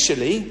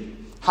officially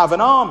have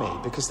an army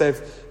because they're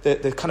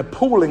kind of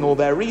pooling all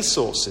their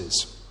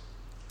resources.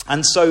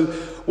 And so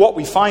what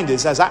we find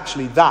is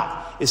actually that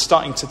is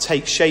starting to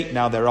take shape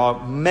now. There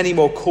are many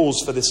more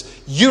calls for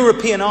this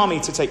European army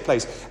to take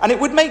place. And it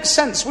would make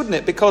sense, wouldn't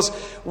it? Because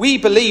we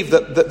believe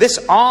that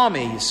this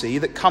army, you see,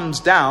 that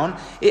comes down,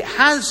 it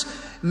has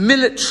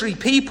military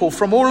people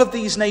from all of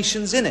these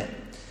nations in it.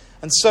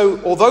 And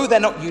so, although they're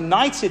not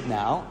united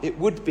now, it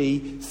would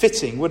be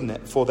fitting, wouldn't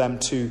it, for them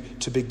to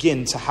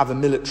begin to have a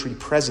military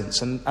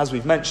presence. And as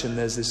we've mentioned,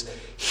 there's this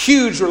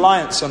huge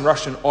reliance on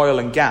Russian oil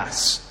and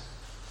gas.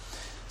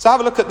 So have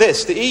a look at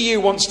this. The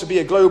EU wants to be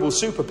a global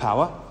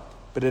superpower,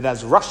 but it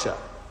has Russia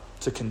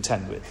to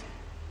contend with.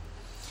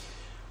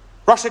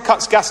 Russia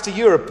cuts gas to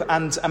Europe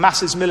and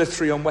amasses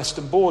military on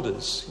western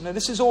borders.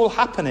 This is all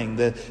happening.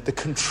 The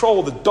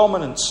control, the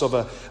dominance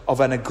of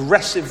an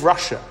aggressive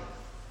Russia.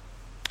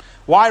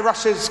 Why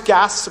Russia's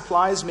gas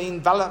supplies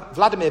mean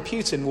Vladimir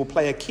Putin will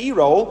play a key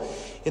role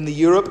in the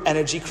Europe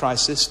energy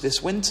crisis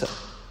this winter.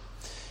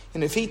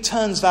 If he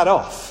turns that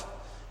off,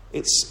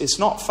 it's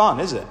not fun,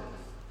 is it?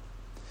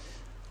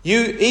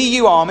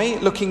 EU army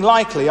looking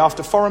likely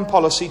after foreign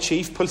policy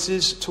chief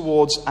pushes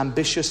towards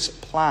ambitious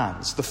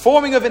plans. The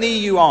forming of an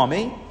EU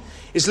army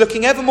is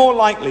looking ever more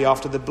likely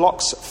after the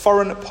bloc's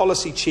foreign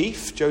policy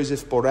chief,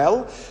 Josep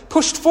Borrell,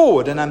 pushed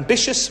forward an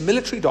ambitious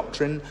military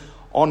doctrine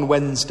on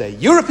Wednesday.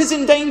 Europe is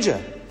in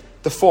danger,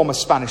 the former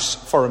Spanish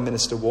foreign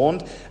minister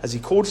warned, as he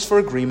calls for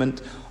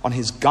agreement on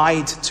his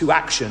guide to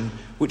action,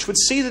 which would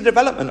see the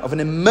development of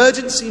an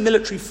emergency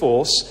military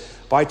force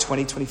by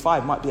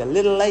 2025. Might be a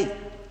little late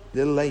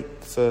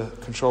for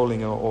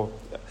controlling or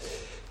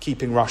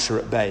keeping Russia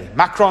at bay.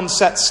 Macron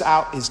sets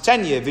out his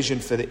 10-year vision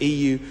for the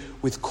EU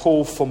with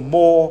call for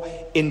more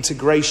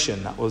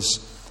integration. That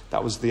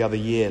was the other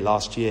year,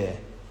 last year.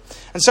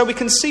 And so we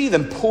can see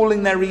them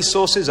pooling their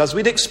resources, as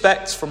we'd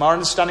expect from our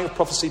understanding of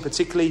prophecy,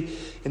 particularly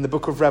in the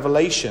book of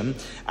Revelation,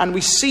 and we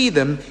see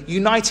them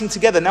uniting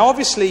together. Now,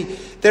 obviously,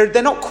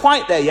 they're not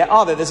quite there yet,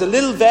 are they? There's a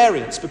little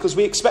variance, because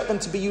we expect them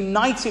to be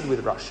united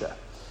with Russia.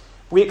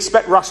 We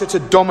expect Russia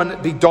to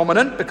be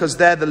dominant because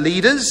they're the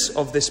leaders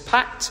of this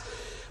pact,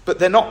 but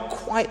they're not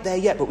quite there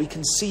yet, but we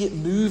can see it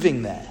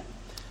moving there.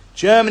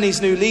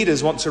 Germany's new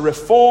leaders want to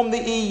reform the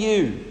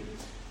EU,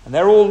 and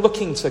they're all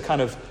looking to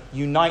kind of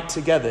unite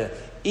together.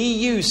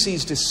 EU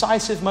sees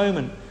decisive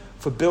moment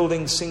for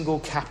building single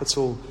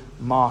capital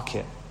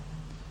market.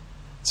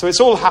 So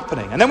it's all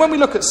happening. And then when we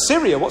look at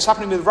Syria, what's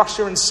happening with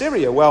Russia and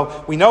Syria?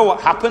 Well, we know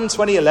what happened.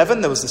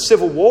 2011, there was the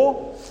civil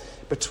war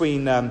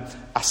between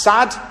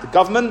Assad, the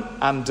government,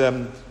 and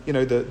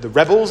the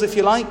rebels, if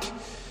you like,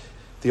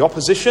 the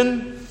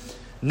opposition.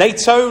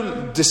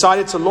 NATO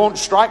decided to launch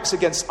strikes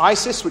against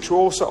ISIS, which were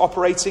also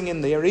operating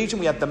in the region.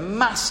 We had the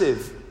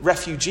massive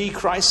refugee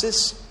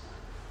crisis.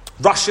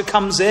 Russia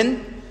comes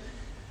in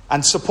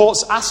and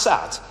supports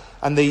Assad.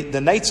 And the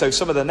NATO,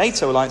 some of the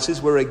NATO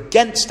alliances were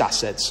against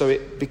Assad. So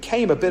it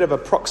became a bit of a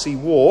proxy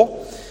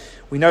war.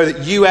 We know that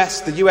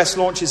the US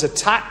launches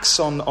attacks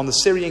on the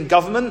Syrian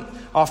government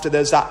after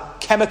there's that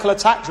chemical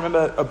attack. Do you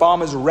remember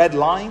Obama's red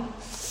line?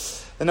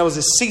 Then there was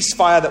a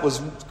ceasefire that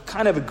was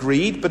kind of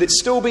agreed, but it's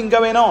still been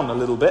going on a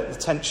little bit, the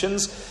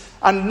tensions.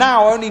 And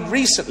now, only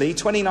recently,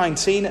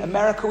 2019,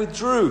 America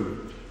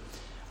withdrew.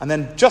 And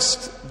then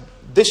just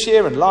this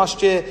year and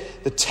last year,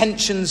 the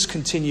tensions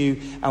continue,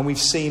 and we've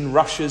seen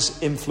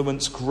Russia's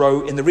influence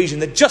grow in the region.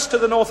 They're just to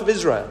the north of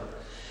Israel.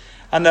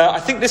 And I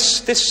think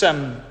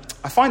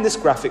I find this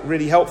graphic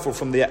really helpful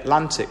from The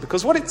Atlantic,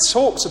 because what it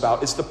talks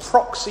about is the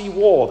proxy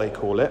war, they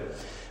call it,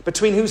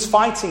 between who's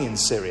fighting in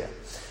Syria.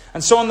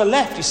 And so on the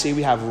left, you see,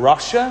 we have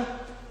Russia,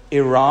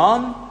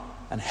 Iran,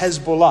 and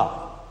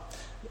Hezbollah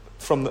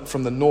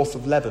from the north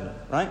of Lebanon,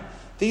 right?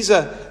 These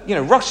are,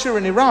 Russia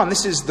and Iran.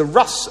 This is the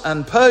Rus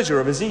and Persia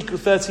of Ezekiel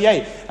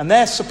 38, and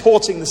they're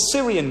supporting the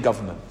Syrian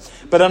government.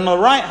 But on the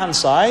right-hand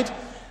side,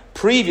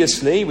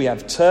 previously, we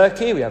have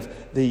Turkey, we have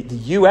the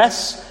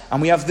US,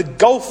 and we have the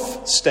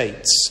Gulf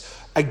states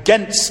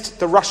against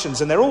the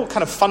Russians. And they're all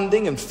kind of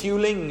funding and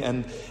fueling,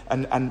 and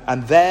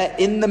they're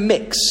in the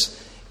mix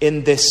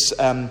in this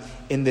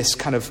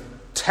kind of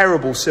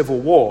terrible civil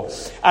war.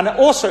 And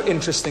also,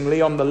 interestingly,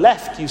 on the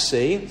left, you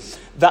see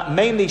that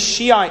mainly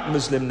Shiite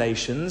Muslim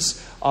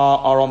nations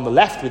are on the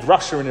left with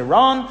Russia and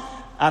Iran,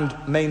 and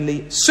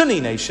mainly Sunni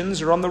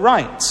nations are on the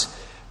right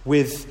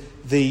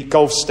with the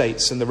Gulf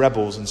states and the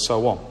rebels and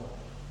so on.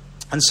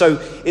 And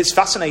so it's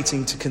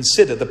fascinating to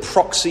consider the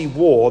proxy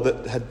war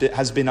that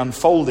has been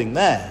unfolding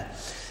there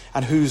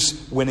and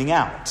who's winning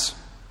out.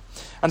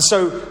 And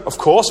so, of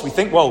course, we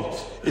think, well,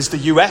 is the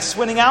US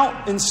winning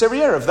out in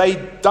Syria? Have they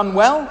done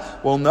well?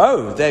 Well,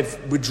 no, they're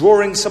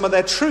withdrawing some of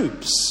their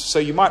troops. So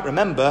you might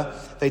remember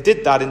they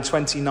did that in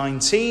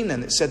 2019,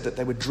 and it said that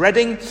they were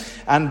dreading.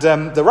 And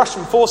the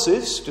Russian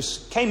forces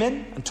just came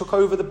in and took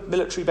over the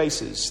military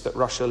bases that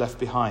Russia left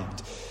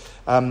behind,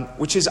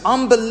 which is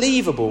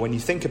unbelievable when you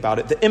think about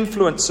it. The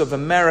influence of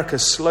America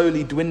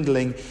slowly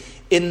dwindling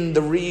in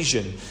the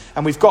region.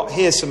 And we've got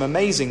here some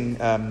amazing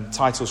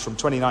titles from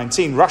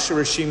 2019. Russia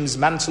assumes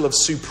mantle of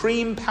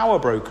supreme power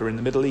broker in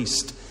the Middle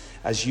East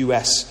as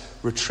US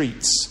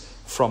retreats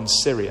from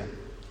Syria.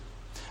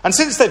 And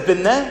since they've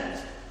been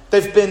there,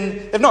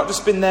 they've not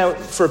just been there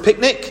for a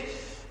picnic,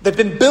 they've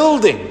been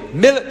building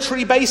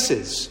military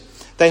bases.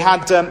 They've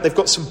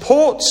got some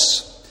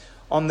ports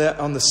on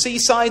the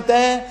seaside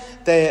there,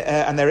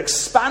 and they're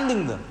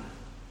expanding them.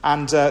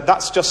 And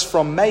that's just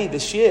from May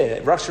this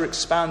year. Russia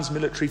expands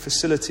military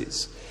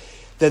facilities.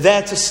 They're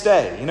there to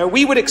stay. You know,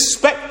 we would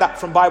expect that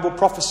from Bible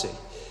prophecy,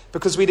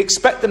 because we'd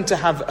expect them to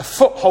have a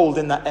foothold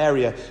in that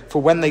area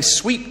for when they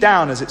sweep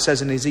down, as it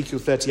says in Ezekiel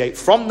 38,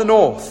 from the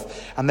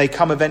north, and they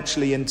come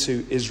eventually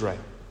into Israel.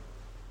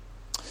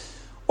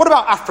 What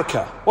about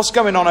Africa? What's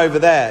going on over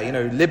there? You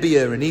know,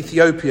 Libya and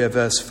Ethiopia,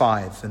 verse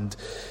 5. And,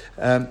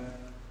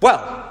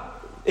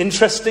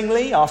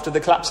 interestingly, after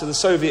the collapse of the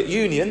Soviet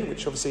Union,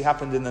 which obviously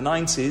happened in the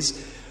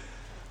 90s,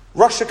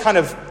 Russia kind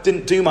of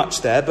didn't do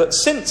much there. But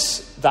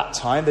since that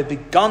time, they've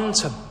begun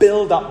to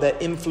build up their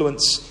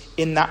influence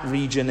in that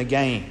region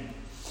again.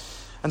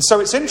 And so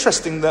it's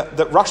interesting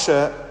that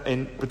Russia,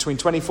 between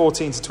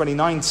 2014 to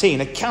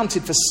 2019,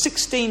 accounted for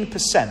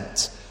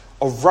 16%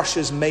 of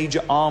Russia's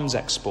major arms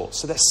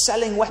exports. So they're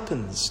selling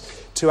weapons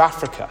to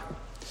Africa.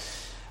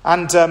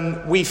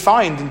 And we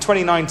find in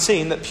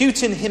 2019 that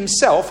Putin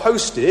himself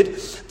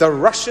hosted the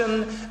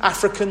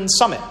Russian-African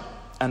Summit.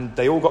 And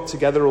they all got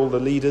together, all the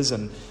leaders,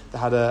 and they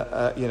had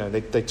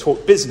they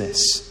talked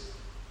business.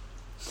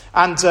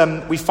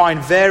 And we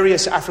find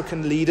various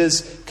African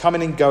leaders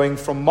coming and going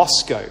from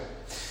Moscow.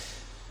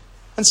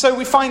 And so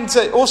we find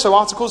also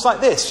articles like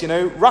this, you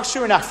know,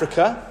 Russia in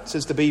Africa,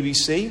 says the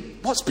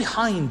BBC. What's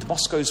behind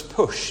Moscow's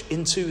push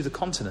into the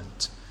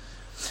continent?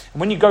 And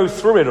when you go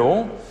through it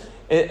all,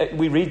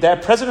 we read there,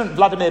 President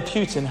Vladimir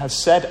Putin has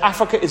said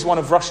Africa is one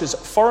of Russia's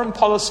foreign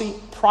policy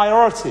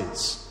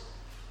priorities,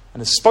 and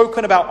has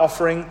spoken about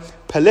offering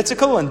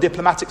political and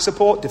diplomatic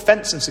support,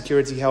 defense and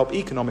security help,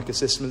 economic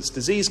assistance,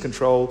 disease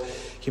control,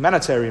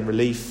 humanitarian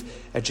relief,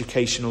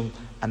 educational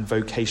and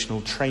vocational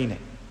training.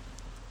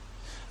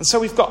 And so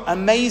we've got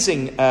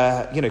amazing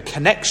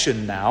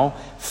connection now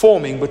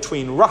forming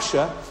between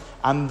Russia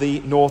and the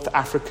North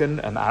African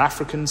and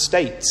African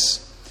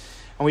states.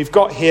 And we've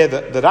got here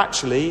that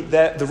actually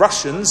the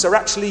Russians are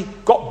actually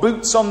got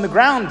boots on the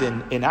ground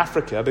in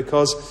Africa,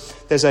 because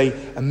there's a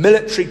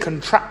military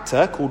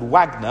contractor called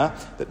Wagner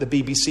that the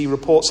BBC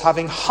reports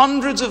having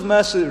hundreds of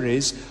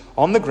mercenaries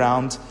on the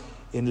ground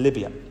in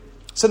Libya.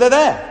 So they're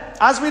there,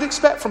 as we'd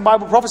expect from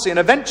Bible prophecy, and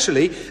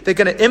eventually they're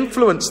going to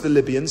influence the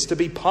Libyans to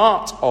be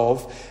part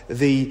of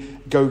the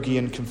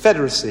Gogian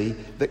Confederacy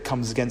that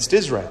comes against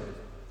Israel.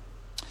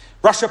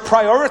 Russia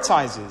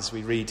prioritizes,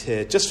 we read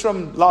here, just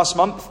from last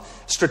month,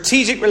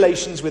 strategic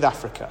relations with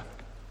Africa.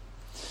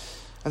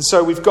 And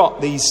so we've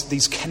got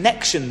these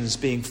connections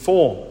being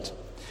formed.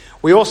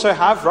 We also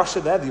have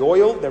Russia there, the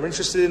oil, they're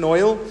interested in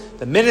oil.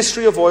 The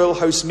Ministry of Oil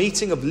hosts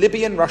meeting of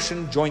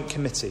Libyan-Russian Joint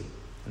Committee.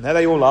 And there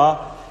they all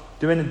are,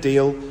 doing a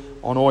deal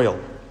on oil.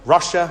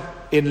 Russia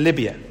in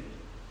Libya.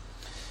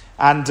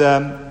 And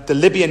the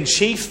Libyan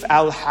chief,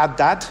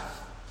 Al-Haddad,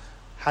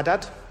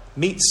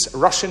 meets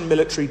Russian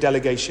military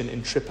delegation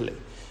in Tripoli.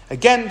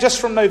 Again, just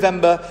from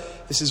November,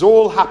 this is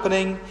all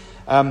happening.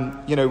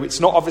 It's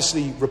not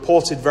obviously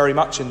reported very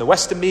much in the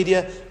Western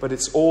media, but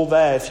it's all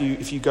there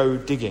if you go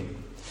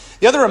digging.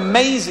 The other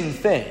amazing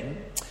thing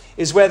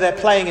is where they're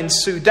playing in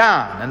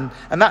Sudan,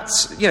 and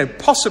that's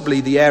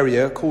possibly the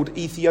area called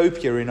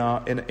Ethiopia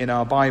in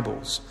our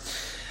Bibles.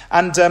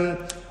 And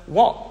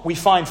what we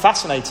find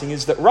fascinating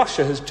is that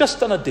Russia has just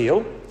done a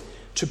deal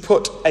to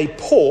put a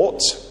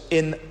port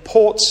in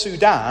Port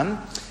Sudan,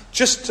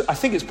 I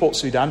think it's Port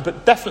Sudan,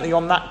 but definitely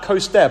on that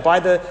coast there,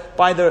 by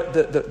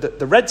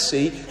the Red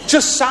Sea,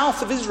 just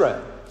south of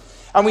Israel.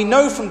 And we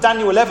know from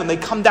Daniel 11 they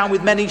come down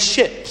with many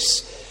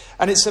ships.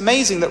 And it's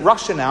amazing that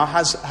Russia now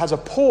has a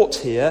port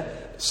here,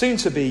 soon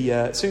to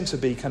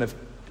be kind of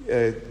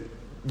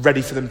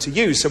ready for them to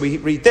use. So we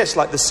read this,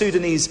 like the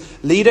Sudanese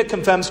leader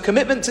confirms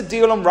commitment to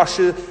deal on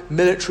Russia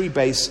military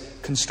base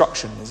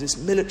construction. There's this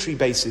military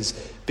bases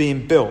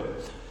being built.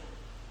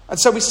 And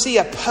so we see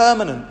a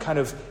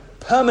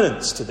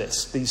permanence to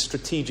these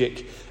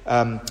strategic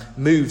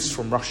moves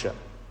from Russia.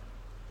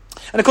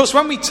 And of course,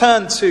 when we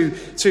turn to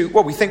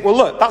we think, well,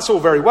 look, that's all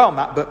very well,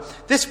 Matt,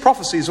 but this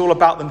prophecy is all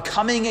about them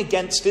coming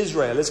against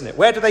Israel, isn't it?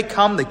 Where do they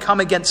come? They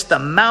come against the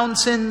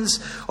mountains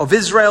of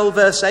Israel,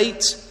 verse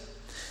 8.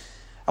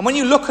 And when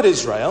you look at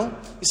Israel,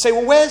 you say,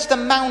 well, where's the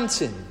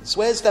mountains?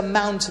 Where's the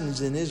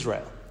mountains in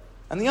Israel?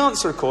 And the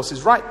answer, of course,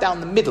 is right down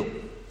the middle.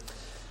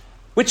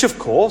 Which, of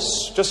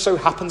course, just so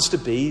happens to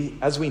be,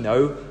 as we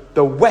know,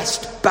 the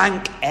West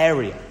Bank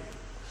area.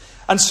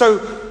 And so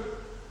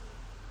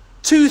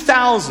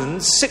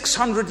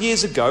 2,600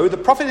 years ago, the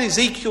prophet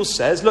Ezekiel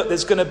says, look,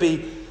 there's going to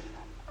be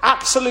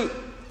absolute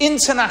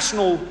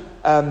international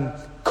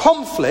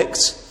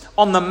conflicts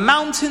on the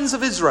mountains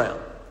of Israel.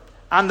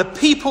 And the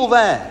people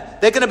there,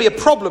 they're going to be a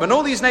problem. And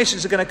all these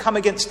nations are going to come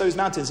against those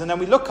mountains. And then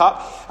we look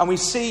up and we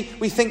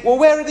think, well,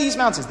 where are these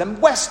mountains? The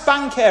West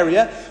Bank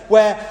area,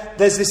 where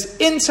there's this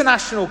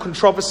international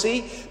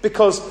controversy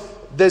because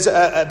there's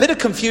a bit of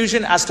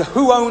confusion as to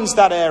who owns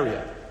that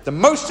area.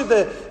 Most of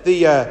the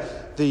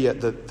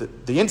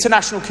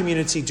international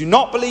community do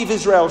not believe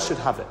Israel should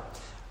have it.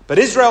 But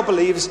Israel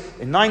believes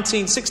in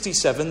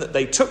 1967 that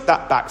they took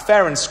that back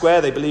fair and square.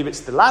 They believe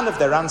it's the land of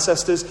their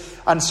ancestors.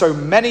 And so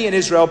many in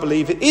Israel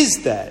believe it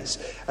is theirs.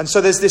 And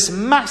so there's this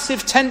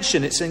massive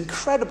tension. It's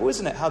incredible,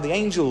 isn't it, how the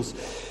angels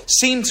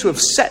seem to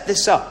have set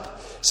this up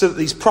so that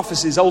these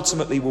prophecies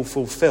ultimately will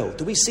fulfill?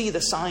 Do we see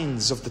the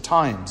signs of the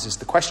times is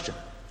the question.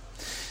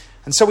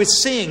 And so we're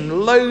seeing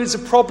loads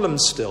of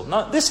problems still.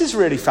 Now, this is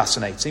really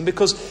fascinating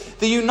because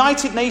the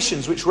United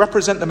Nations, which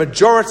represent the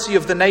majority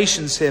of the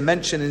nations here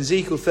mentioned in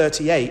Ezekiel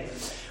 38,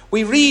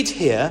 we read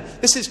here,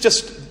 this is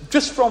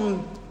just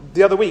from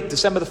the other week,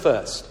 December the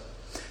 1st.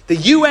 The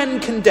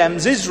UN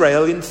condemns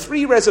Israel in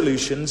 3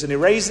 resolutions and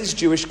erases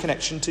Jewish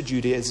connection to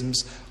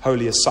Judaism's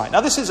holiest site.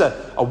 Now, this is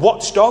a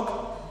watchdog,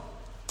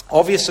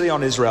 obviously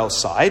on Israel's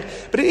side,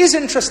 but it is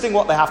interesting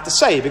what they have to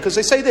say, because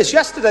they say this: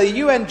 yesterday, the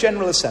UN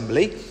General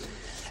Assembly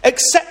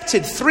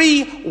accepted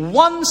 3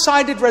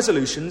 one-sided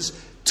resolutions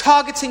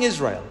targeting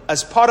Israel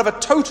as part of a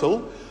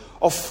total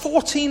of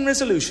 14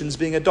 resolutions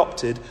being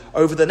adopted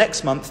over the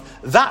next month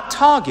that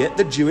target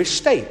the Jewish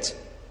state,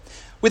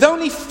 with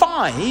only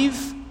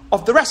 5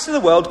 of the rest of the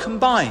world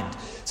combined.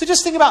 So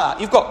just think about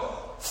that. You've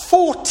got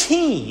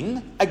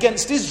 14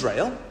 against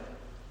Israel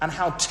and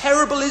how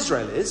terrible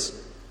Israel is,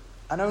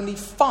 and only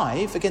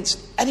 5 against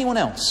anyone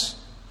else.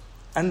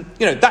 And,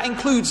 that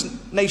includes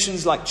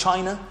nations like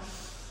China,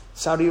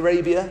 Saudi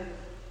Arabia,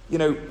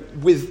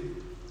 with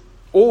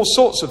all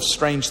sorts of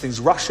strange things,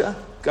 Russia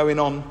going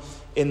on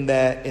in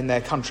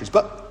their countries.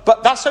 But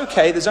that's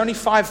okay. There's only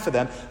 5 for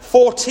them,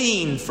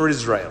 14 for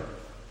Israel.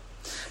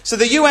 So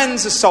the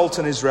UN's assault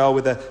on Israel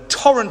with a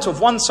torrent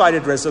of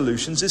one-sided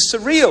resolutions is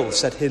surreal,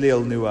 said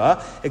Hillel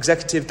Neuer,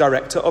 executive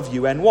director of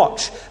UN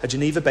Watch, a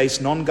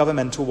Geneva-based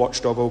non-governmental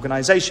watchdog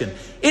organisation.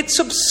 It's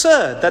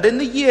absurd that in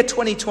the year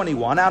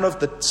 2021, out of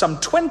the some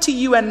 20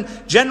 UN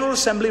General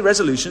Assembly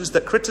resolutions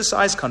that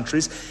criticise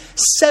countries,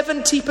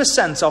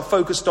 70% are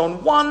focused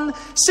on one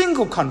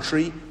single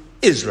country,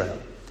 Israel.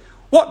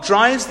 What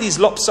drives these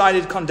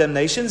lopsided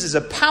condemnations is a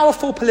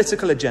powerful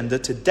political agenda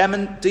to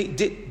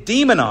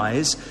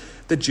demonise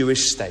the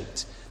Jewish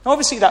state. Now,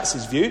 obviously that's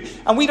his view,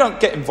 and we don't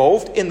get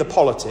involved in the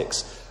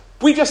politics.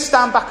 We just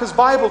stand back as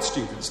Bible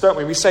students, don't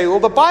we? We say, well,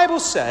 the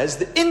Bible says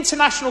the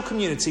international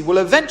community will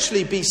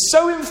eventually be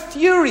so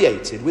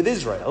infuriated with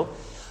Israel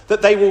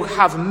that they will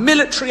have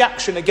military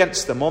action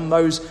against them on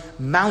those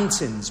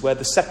mountains where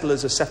the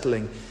settlers are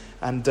settling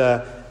and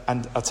are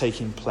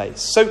taking place.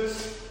 So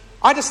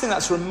I just think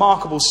that's a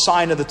remarkable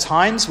sign of the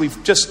times.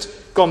 We've just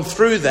gone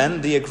through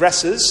then the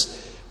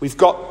aggressors. We've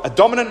got a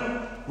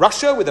dominant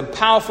Russia with a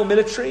powerful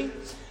military.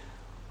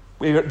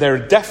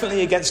 They're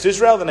definitely against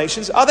Israel, the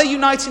nations. Are they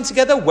uniting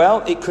together?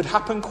 Well, it could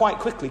happen quite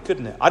quickly,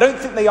 couldn't it? I don't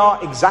think they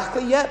are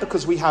exactly yet,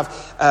 because we have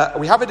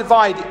a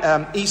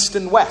divide east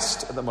and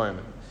west at the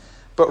moment.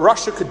 But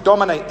Russia could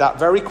dominate that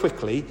very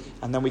quickly,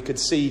 and then we could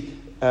see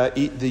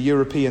the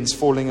Europeans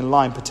falling in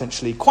line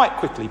potentially quite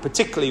quickly,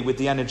 particularly with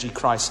the energy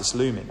crisis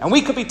looming. And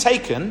we could be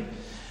taken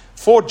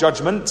for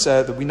judgment,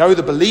 that we know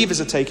the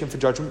believers are taken for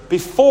judgment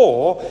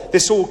before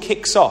this all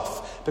kicks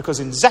off.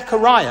 Because in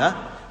Zechariah,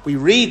 we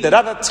read that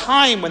at a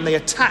time when they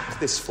attack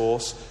this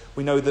force,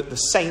 we know that the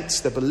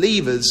saints, the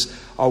believers,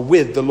 are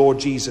with the Lord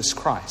Jesus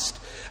Christ.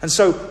 And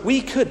so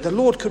the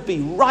Lord could be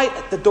right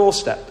at the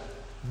doorstep.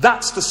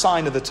 That's the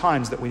sign of the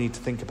times that we need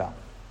to think about.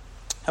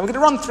 And we're going to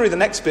run through the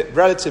next bit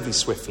relatively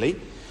swiftly,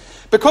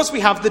 because we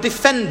have the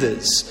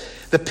defenders,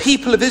 the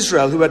people of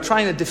Israel who are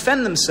trying to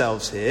defend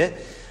themselves here.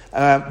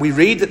 We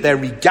read that they're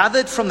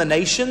regathered from the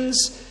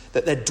nations,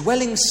 that they're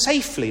dwelling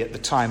safely at the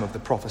time of the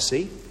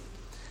prophecy.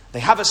 They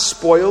have a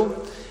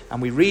spoil,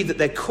 and we read that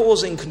they're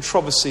causing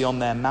controversy on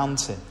their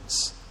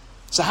mountains.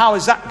 So how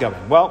is that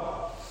going?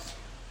 Well,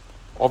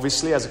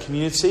 obviously as a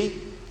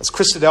community, as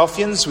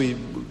Christadelphians, we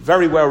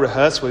very well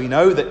rehearse, we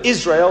know that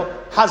Israel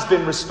has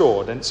been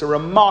restored, and it's a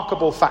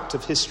remarkable fact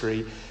of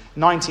history,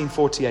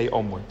 1948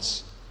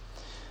 onwards.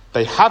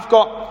 They have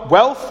got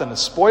wealth and a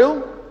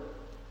spoil,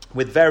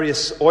 with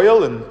various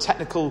oil and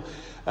technical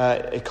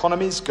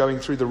economies going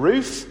through the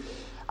roof,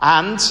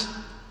 and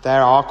they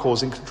are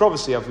causing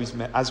controversy,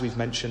 as we've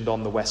mentioned,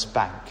 on the West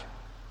Bank.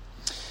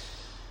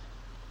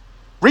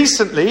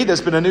 Recently,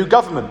 there's been a new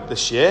government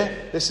this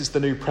year. This is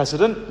the new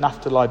president,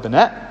 Naftali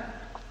Bennett,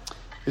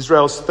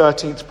 Israel's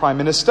 13th prime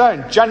minister.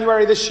 In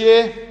January this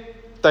year,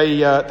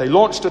 they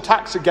launched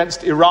attacks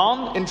against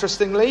Iran,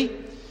 interestingly,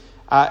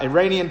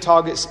 Iranian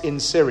targets in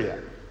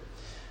Syria.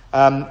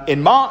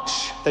 In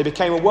March, they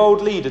became a world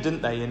leader,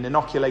 didn't they, in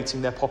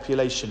inoculating their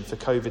population for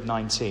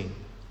COVID-19.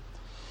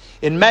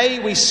 In May,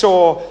 we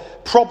saw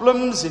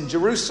problems in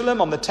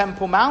Jerusalem on the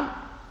Temple Mount,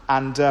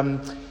 and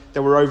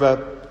there were over,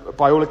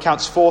 by all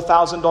accounts,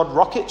 4,000 odd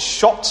rockets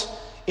shot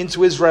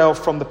into Israel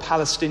from the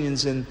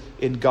Palestinians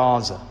in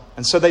Gaza.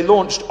 And so they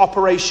launched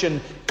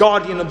Operation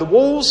Guardian of the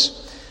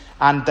Walls,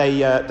 and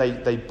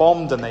they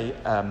bombed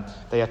and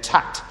they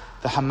attacked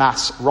the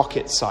Hamas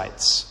rocket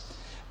sites,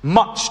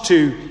 much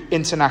to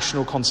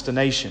international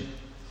consternation.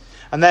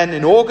 And then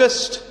in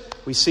August,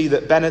 we see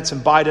that Bennett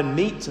and Biden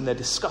meet and they're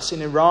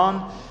discussing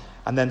Iran.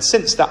 And then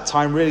since that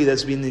time, really,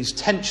 there's been these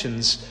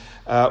tensions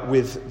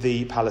with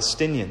the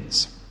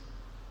Palestinians.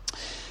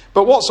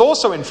 But what's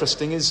also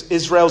interesting is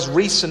Israel's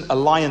recent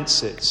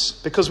alliances,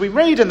 because we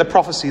read in the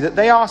prophecy that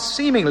they are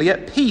seemingly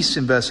at peace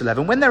in verse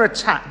 11. When they're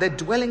attacked, they're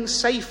dwelling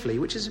safely,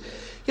 which is,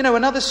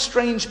 another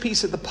strange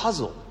piece of the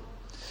puzzle.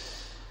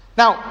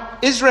 Now,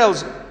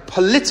 Israel's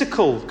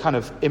political kind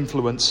of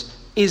influence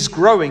is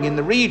growing in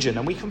the region,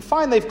 and we can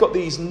find they've got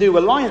these new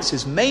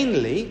alliances,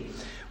 mainly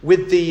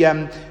with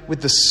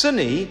the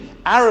Sunni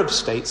Arab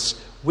states,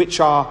 which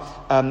are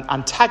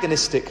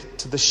antagonistic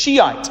to the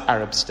Shiite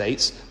Arab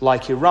states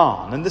like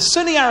Iran. And the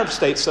Sunni Arab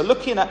states are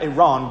looking at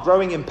Iran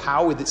growing in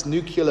power with its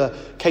nuclear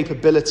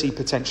capability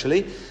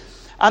potentially,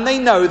 and they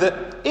know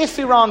that if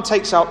Iran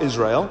takes out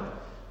Israel,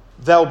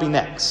 they'll be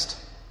next,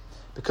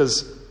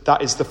 because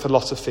that is the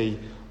philosophy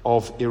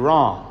of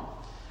Iran.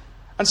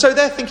 And so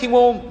they're thinking,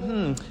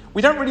 well,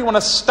 we don't really want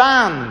to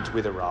stand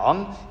with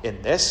Iran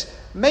in this.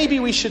 Maybe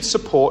we should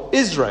support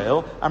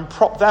Israel and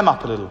prop them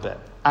up a little bit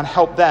and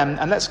help them,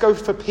 and let's go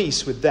for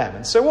peace with them.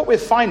 And so what we're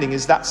finding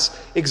is that's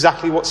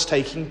exactly what's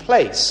taking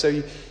place. So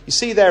you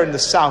see there in the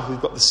south, we've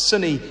got the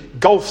Sunni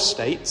Gulf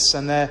states,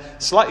 and they're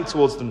slightly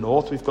towards the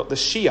north, we've got the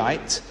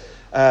Shiite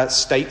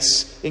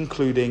states,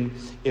 including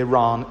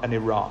Iran and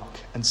Iraq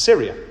and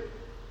Syria.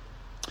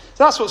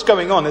 So that's what's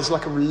going on. There's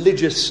like a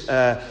religious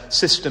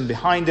system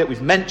behind it.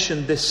 We've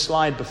mentioned this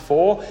slide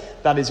before.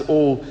 That is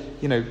all,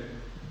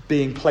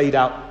 being played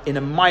out in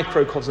a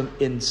microcosm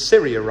in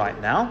Syria right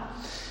now.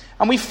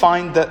 And we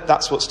find that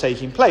that's what's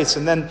taking place.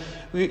 And then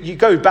you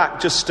go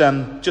back just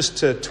to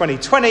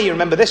 2020. You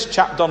remember this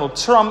chap, Donald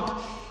Trump.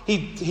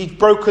 He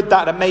brokered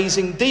that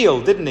amazing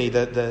deal, didn't he?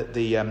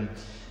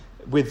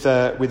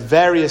 With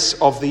various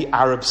of the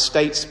Arab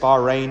states,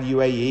 Bahrain,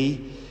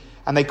 UAE.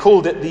 And they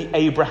called it the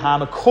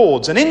Abraham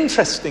Accords. And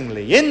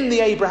interestingly, in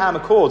the Abraham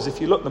Accords, if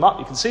you look them up,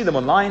 you can see them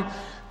online,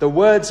 the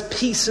words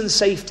peace and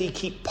safety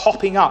keep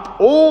popping up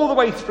all the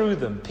way through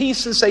them.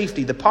 Peace and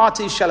safety. The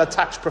parties shall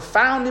attach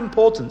profound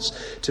importance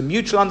to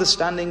mutual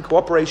understanding,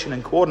 cooperation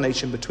and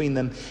coordination between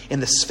them in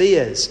the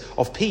spheres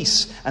of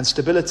peace and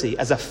stability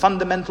as a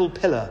fundamental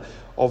pillar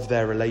of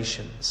their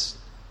relations.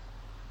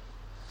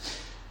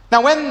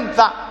 Now, when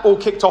that all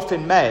kicked off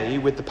in May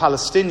with the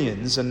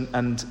Palestinians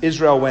and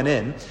Israel went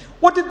in,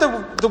 what did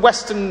the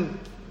Western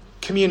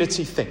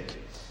community think?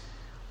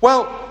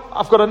 Well,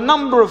 I've got a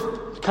number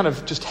of kind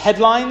of just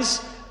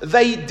headlines.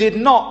 They did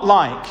not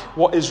like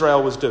what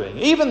Israel was doing.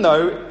 Even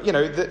though,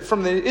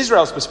 from the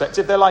Israel's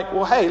perspective, they're like,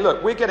 well, hey,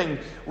 look, we're getting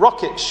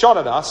rockets shot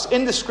at us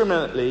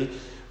indiscriminately.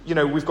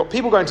 We've got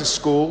people going to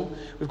school.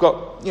 We've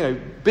got,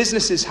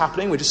 businesses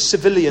happening. We're just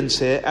civilians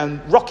here.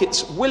 And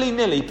rockets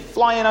willy-nilly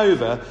flying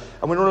over.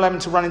 And we're not having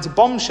to run into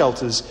bomb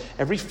shelters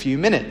every few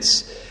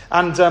minutes.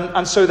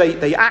 And so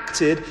they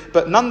acted.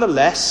 But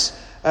nonetheless,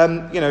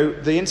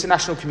 the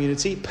international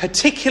community,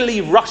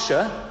 particularly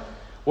Russia,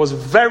 was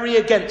very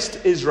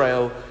against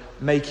Israel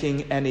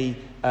making any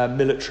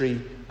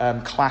military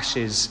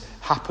clashes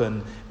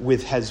happen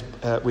with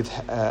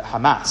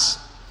Hamas.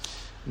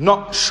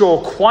 Not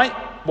sure quite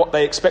what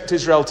they expect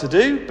Israel to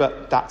do,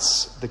 but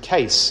that's the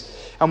case.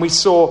 And we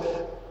saw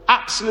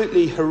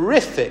absolutely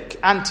horrific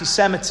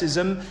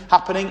anti-Semitism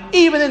happening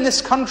even in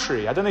this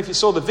country. I don't know if you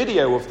saw the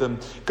video of them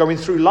going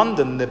through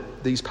London,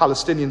 these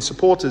Palestinian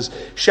supporters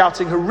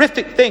shouting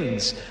horrific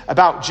things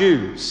about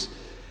Jews.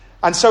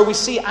 And so we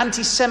see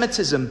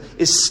anti-Semitism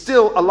is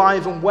still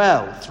alive and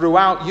well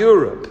throughout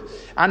Europe.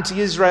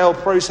 Anti-Israel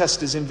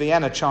protesters in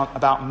Vienna chant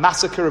about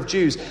massacre of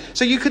Jews.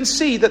 So you can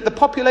see that the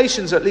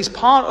populations, at least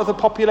part of the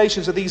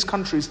populations of these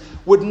countries,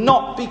 would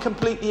not be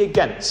completely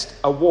against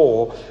a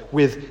war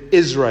with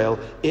Israel,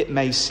 it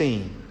may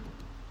seem.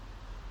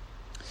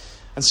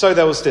 And so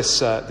there was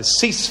this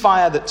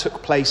ceasefire that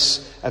took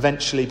place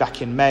eventually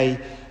back in May,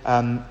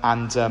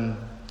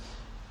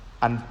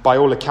 and by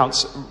all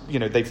accounts,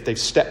 they've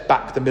stepped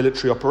back the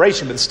military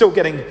operation, but they're still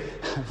getting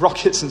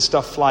rockets and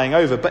stuff flying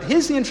over. But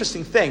here's the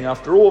interesting thing.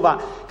 After all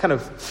that kind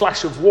of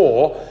flash of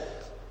war,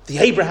 the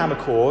Abraham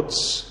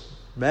Accords,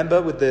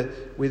 remember,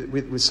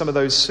 with some of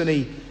those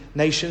Sunni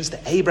nations,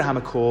 the Abraham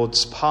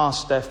Accords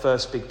passed their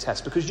first big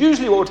test. Because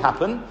usually what would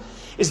happen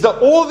is that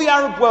all the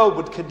Arab world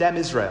would condemn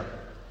Israel.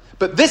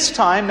 But this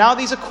time, now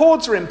these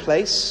accords are in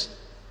place,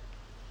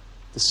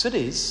 the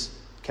Sunnis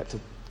kept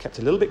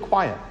a little bit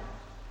quiet.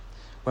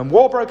 When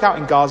war broke out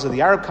in Gaza, the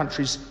Arab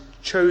countries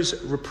chose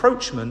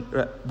rapprochement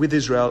with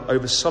Israel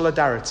over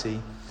solidarity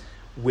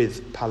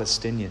with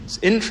Palestinians.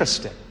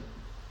 Interesting.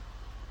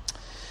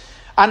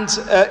 And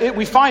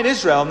we find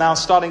Israel now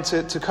starting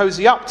to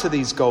cozy up to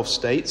these Gulf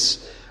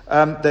states.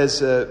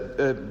 There's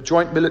a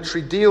joint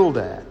military deal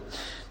there.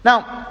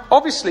 Now,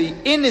 obviously,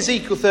 in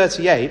Ezekiel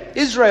 38,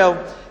 Israel,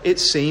 it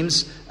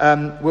seems,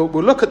 we'll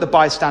look at the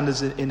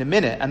bystanders in a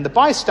minute. And the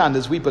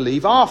bystanders, we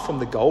believe, are from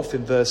the Gulf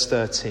in verse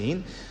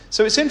 13.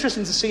 So it's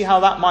interesting to see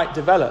how that might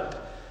develop.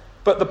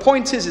 But the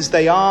point is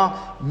they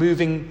are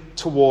moving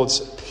towards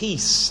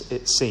peace,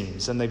 it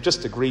seems. And they've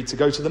just agreed to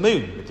go to the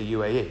moon with the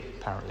UAE,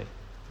 apparently.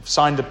 They've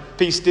signed a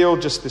peace deal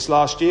just this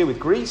last year with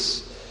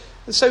Greece.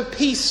 And so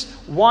peace,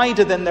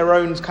 wider than their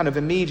own kind of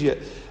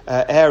immediate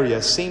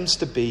area, seems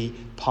to be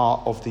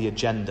part of the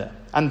agenda.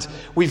 And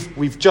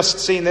we've just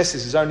seen this.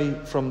 This is only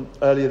from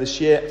earlier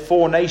this year.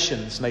 4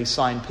 nations may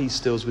sign peace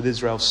deals with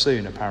Israel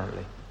soon,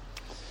 apparently.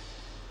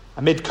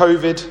 Amid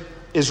COVID,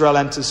 Israel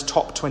enters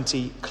top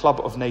 20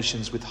 club of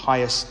nations with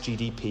highest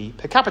GDP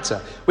per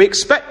capita. We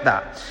expect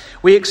that.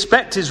 We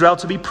expect Israel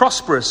to be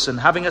prosperous and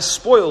having a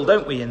spoil,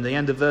 don't we, in the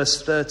end of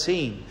verse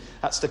 13.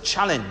 That's the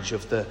challenge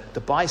of the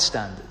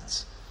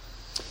bystanders.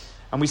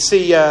 And we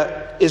see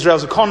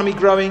Israel's economy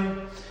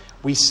growing.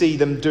 We see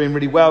them doing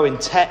really well in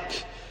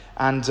tech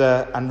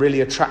and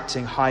really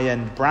attracting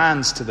high-end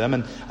brands to them.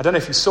 And I don't know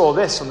if you saw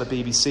this on the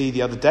BBC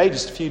the other day,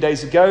 just a few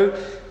days ago.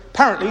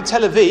 Apparently,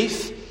 Tel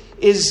Aviv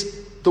is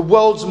the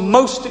world's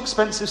most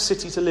expensive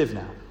city to live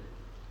now,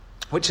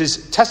 which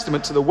is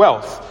testament to the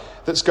wealth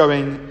that's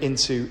going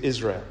into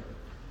Israel.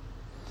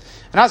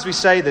 And as we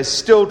say, there's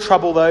still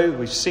trouble, though.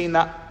 We've seen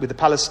that with the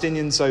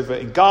Palestinians over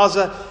in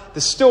Gaza.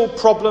 There's still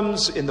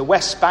problems in the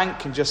West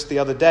Bank. And just the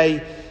other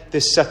day,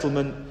 this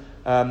settlement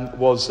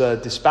was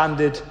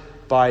disbanded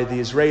by the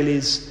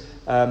Israelis.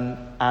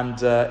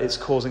 And it's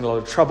causing a lot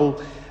of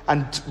trouble.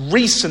 And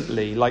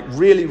recently, like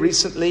really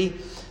recently,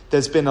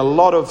 there's been a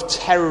lot of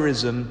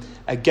terrorism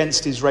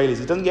against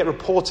Israelis. It doesn't get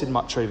reported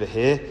much over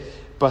here,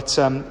 but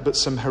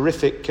some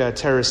horrific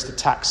terrorist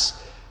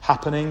attacks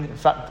happening. In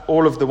fact,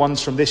 all of the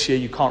ones from this year,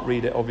 you can't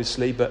read it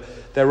obviously, but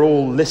they're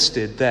all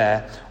listed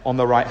there on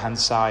the right-hand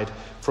side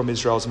from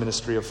Israel's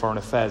Ministry of Foreign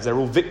Affairs. They're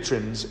all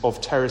victims of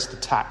terrorist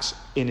attacks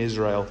in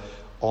Israel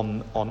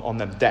on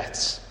them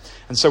deaths.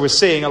 And so we're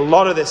seeing a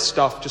lot of this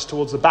stuff just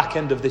towards the back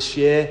end of this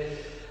year.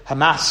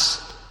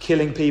 Hamas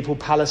killing people,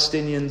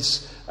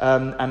 Palestinians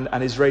and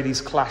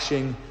Israelis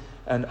clashing,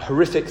 and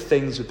horrific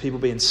things with people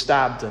being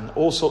stabbed and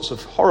all sorts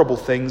of horrible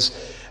things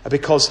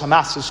because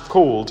Hamas has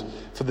called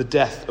for the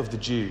death of the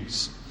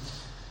Jews.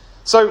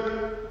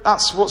 So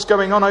that's what's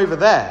going on over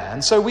there.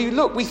 And so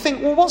we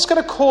think, well, what's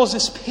going to cause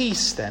this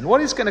peace then?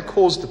 What is going to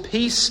cause the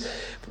peace?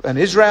 And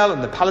Israel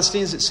and the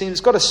Palestinians, it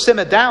seems, got to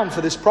simmer down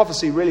for this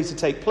prophecy really to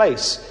take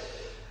place.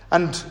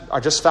 And I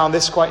just found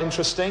this quite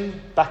interesting.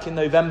 Back in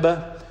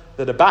November,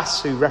 that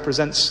Abbas, who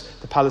represents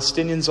the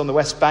Palestinians on the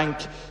West Bank,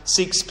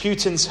 seeks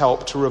Putin's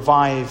help to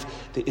revive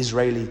the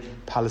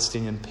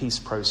Israeli-Palestinian peace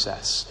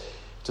process.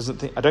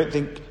 I don't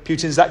think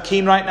Putin's that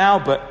keen right now,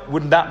 but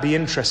wouldn't that be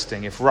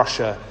interesting if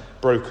Russia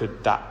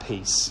brokered that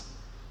peace?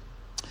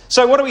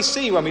 So what do we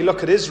see when we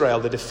look at Israel,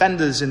 the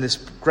defenders in this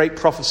great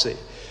prophecy?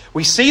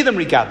 We see them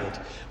regathered.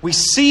 We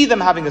see them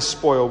having a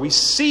spoil. We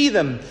see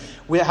them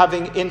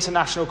having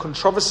international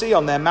controversy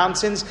on their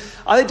mountains.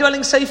 Are they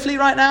dwelling safely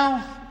right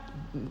now?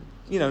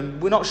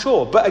 We're not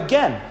sure. But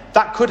again,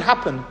 that could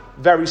happen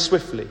very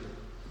swiftly.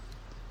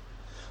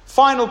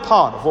 Final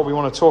part of what we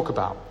want to talk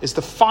about is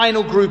the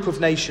final group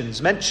of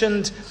nations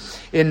mentioned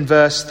in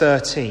verse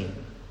 13.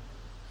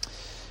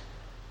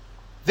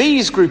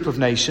 These group of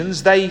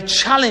nations, they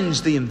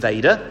challenge the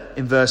invader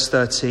in verse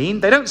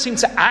 13. They don't seem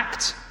to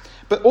act,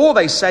 but all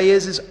they say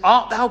is,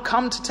 art thou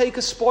come to take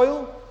a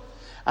spoil?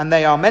 And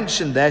they are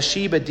mentioned there,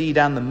 Sheba,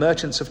 Dedan, the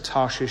merchants of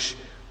Tarshish,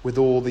 with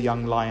all the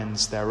young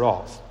lions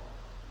thereof.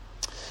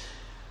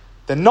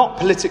 They're not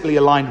politically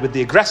aligned with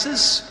the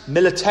aggressors.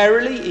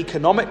 Militarily,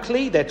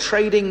 economically, they're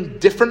trading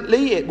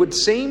differently, it would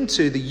seem,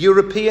 to the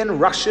European,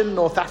 Russian,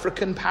 North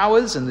African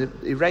powers and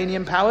the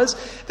Iranian powers.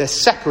 They're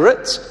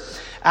separate.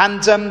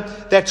 And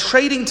they're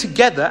trading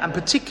together, and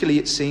particularly,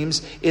 it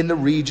seems, in the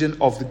region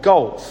of the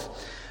Gulf.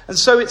 And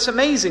so it's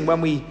amazing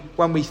when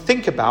we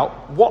think about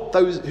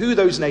who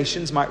those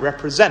nations might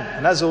represent.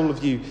 And as all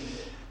of you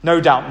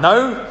no doubt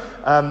know,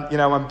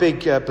 I'm a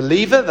big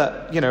believer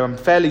that, I'm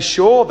fairly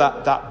sure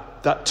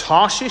that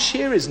Tarshish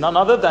here is none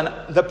other than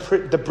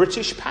the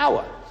British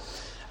power.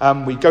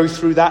 We go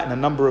through that in a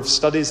number of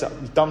studies that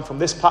we've done from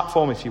this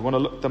platform. If you want to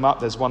look them up,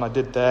 there's one I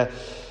did there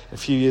a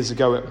few years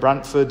ago at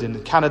Brantford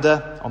in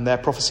Canada on their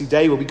prophecy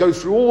day, where we go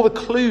through all the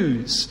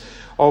clues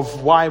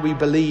of why we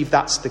believe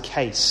that's the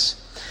case.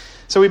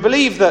 So we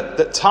believe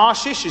that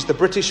Tarshish is the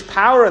British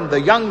power, and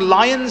the young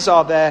lions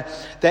are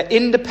their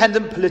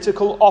independent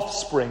political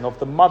offspring of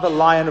the mother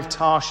lion of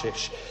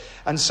Tarshish.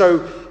 And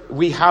so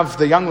we have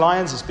the young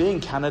lions as being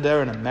Canada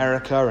and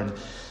America and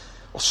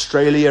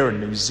Australia and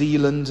New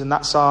Zealand, and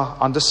that's our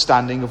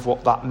understanding of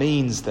what that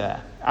means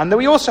there. And then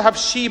we also have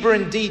Sheba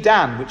and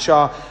Dedan, which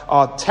are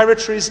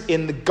territories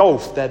in the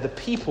Gulf. They're the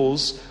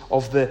peoples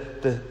of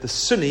the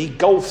Sunni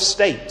Gulf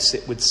states,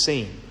 it would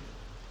seem.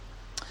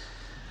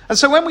 And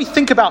so when we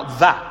think about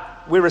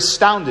that, we're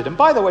astounded. And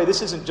by the way,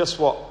 this isn't just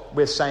what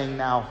we're saying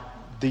now,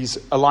 these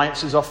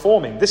alliances are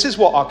forming. This is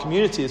what our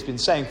community has been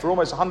saying for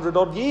almost 100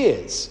 odd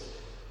years.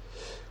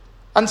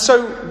 And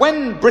so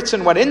when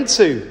Britain went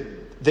into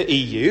the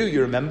EU,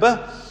 you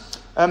remember,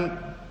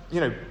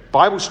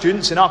 Bible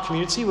students in our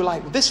community were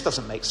like, this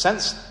doesn't make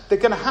sense. They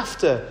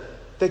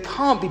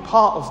can't be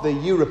part of the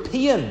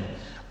European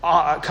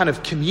kind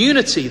of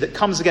community that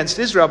comes against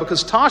Israel,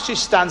 because Tarshish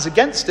stands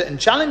against it and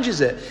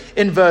challenges it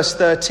in verse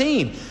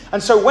 13.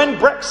 And so when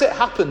Brexit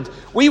happened,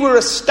 we were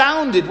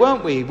astounded,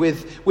 weren't we,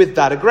 with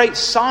that. A great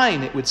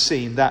sign, it would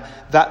seem,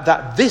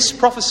 that this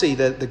prophecy,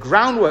 the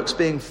groundwork's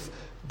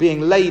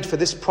being laid for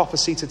this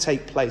prophecy to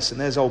take place. And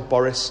there's old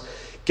Boris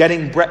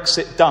getting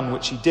Brexit done,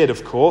 which he did,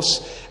 of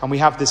course. And we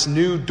have this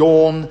new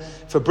dawn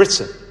for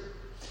Britain.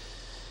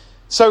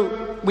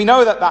 So we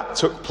know that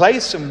took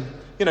place, and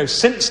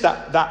since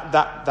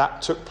that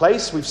took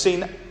place, we've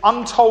seen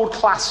untold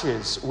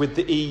clashes with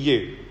the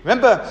EU.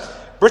 Remember,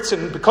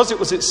 Britain, because it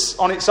was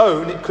on its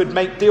own, it could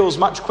make deals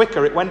much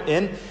quicker. It went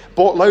in,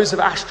 bought loads of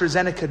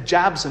AstraZeneca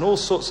jabs and all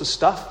sorts of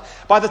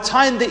stuff. By the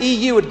time the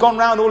EU had gone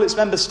round all its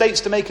member states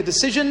to make a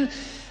decision,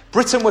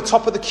 Britain were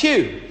top of the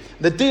queue.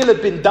 The deal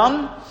had been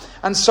done,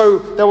 and so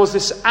there was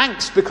this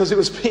angst because it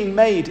was being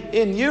made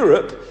in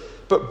Europe,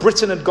 but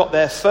Britain had got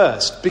there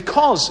first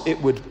because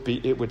it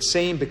would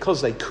seem,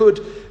 because they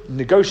could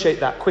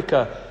negotiate that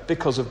quicker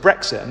because of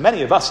Brexit. And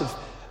many of us have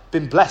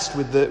been blessed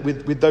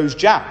with those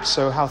jabs,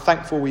 so how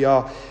thankful we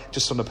are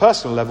just on a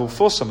personal level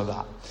for some of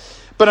that.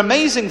 But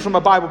amazing from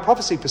a Bible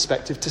prophecy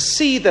perspective to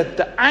see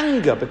the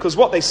anger, because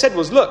what they said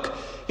was, look,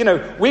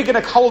 we're going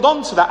to hold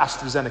on to that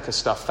AstraZeneca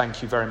stuff,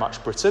 thank you very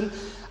much, Britain.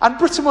 And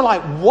Britain were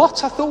like,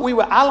 what? I thought we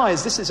were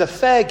allies. This is a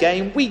fair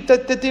game. We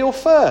did the deal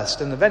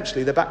first. And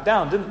eventually they backed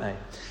down, didn't they?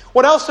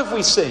 What else have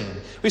we seen?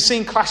 We've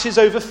seen clashes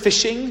over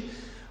fishing,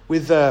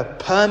 with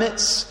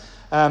permits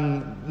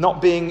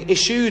not being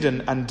issued,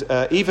 and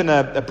even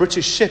a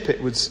British ship,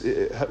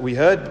 we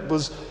heard,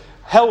 was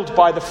held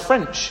by the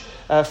French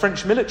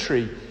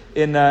military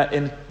in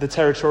the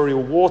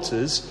territorial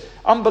waters.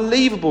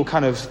 Unbelievable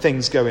kind of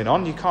things going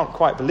on. You can't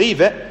quite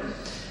believe it.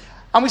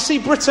 And we see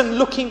Britain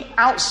looking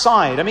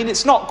outside. I mean,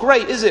 it's not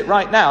great, is it,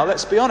 right now?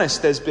 Let's be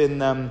honest. There's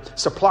been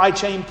supply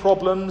chain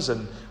problems,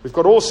 and we've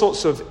got all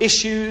sorts of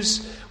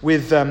issues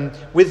with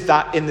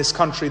that in this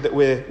country that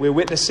we're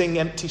witnessing,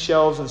 empty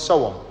shelves and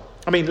so on.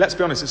 I mean, let's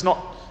be honest. It's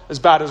not as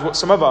bad as what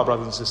some of our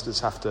brothers and sisters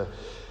have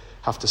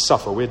to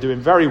suffer. We're doing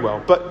very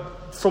well,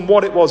 but from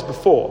what it was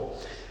before.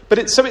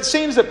 So it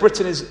seems that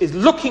Britain is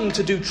looking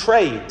to do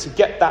trade to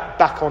get that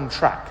back on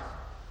track.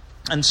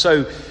 And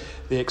so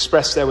the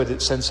Express there with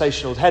its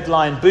sensational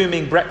headline,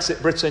 booming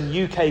Brexit Britain,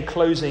 UK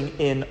closing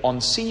in on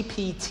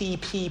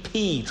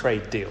CPTPP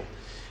trade deal,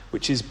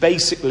 which is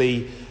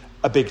basically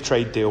a big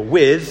trade deal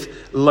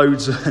with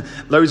loads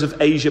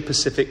of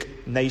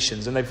Asia-Pacific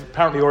nations. And they've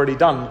apparently already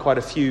done quite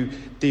a few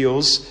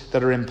deals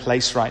that are in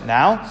place right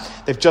now.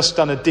 They've just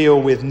done a deal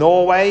with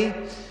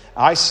Norway,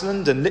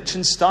 Iceland and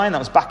Liechtenstein. That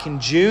was back in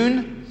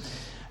June.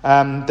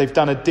 They've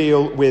done a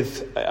deal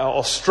with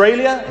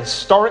Australia, a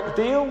historic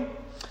deal.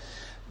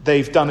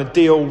 They've done a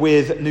deal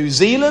with New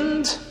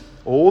Zealand,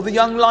 all the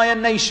young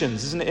lion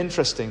nations. Isn't it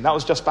interesting? That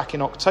was just back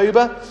in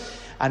October.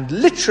 And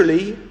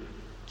literally,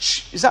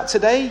 is that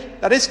today?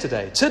 That is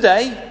today.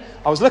 Today,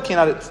 I was looking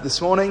at it this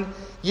morning,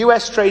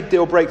 US trade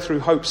deal breakthrough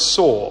hopes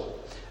soar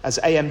as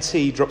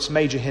AMT drops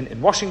major hint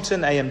in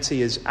Washington. AMT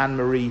is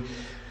Anne-Marie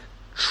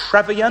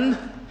Trevelyan,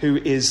 who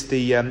is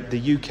the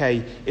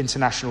UK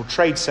International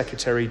Trade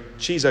Secretary.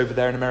 She's over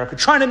there in America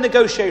trying to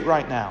negotiate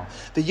right now.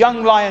 The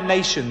young lion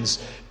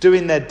nations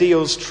doing their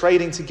deals,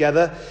 trading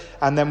together.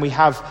 And then we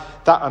have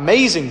that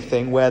amazing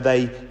thing where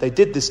they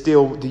did this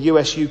deal, the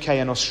US, UK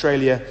and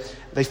Australia.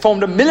 They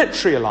formed a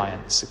military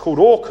alliance called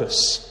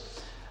AUKUS,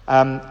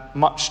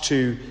 much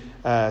to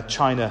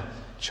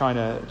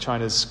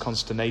China's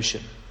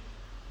consternation.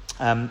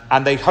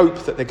 And they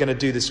hope that they're going to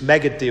do this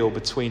mega deal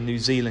between New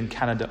Zealand,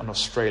 Canada and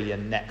Australia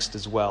next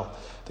as well.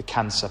 The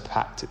CANSA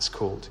Pact, it's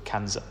called,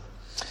 CANSA.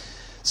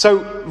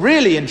 So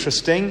really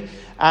interesting.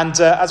 And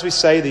as we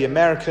say, the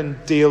American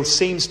deal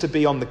seems to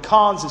be on the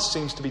cards. It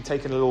seems to be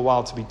taking a little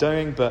while to be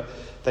doing, but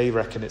they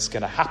reckon it's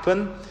going to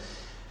happen.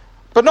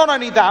 But not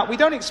only that, we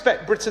don't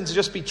expect Britain to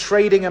just be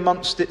trading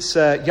amongst its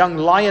young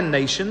lion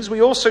nations.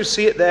 We also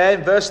see it there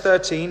in verse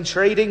 13,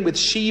 trading with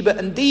Sheba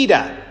and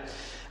Dedan.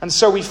 And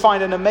so we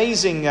find an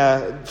amazing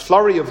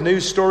flurry of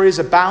news stories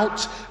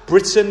about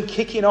Britain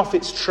kicking off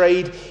its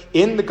trade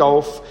in the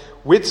Gulf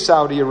with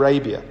Saudi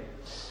Arabia.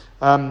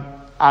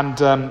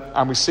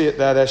 And we see it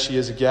there. There she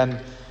is again.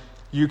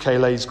 UK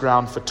lays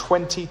ground for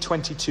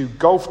 2022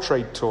 Gulf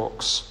trade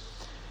talks.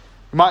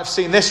 You might have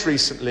seen this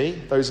recently,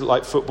 those that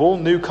like football.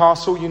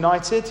 Newcastle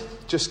United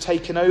just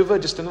taken over.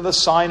 Just another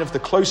sign of the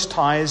close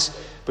ties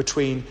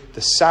between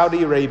the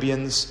Saudi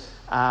Arabians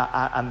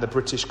and the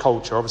British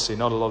culture. Obviously,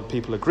 not a lot of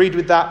people agreed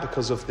with that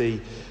because of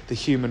the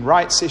human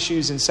rights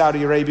issues in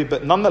Saudi Arabia,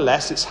 but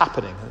nonetheless, it's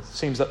happening. It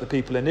seems that the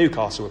people in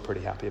Newcastle were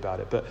pretty happy about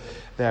it, but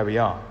there we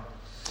are.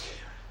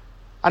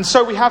 And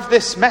so we have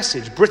this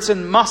message.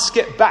 Britain must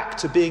get back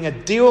to being a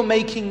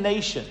deal-making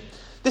nation.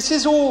 This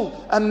is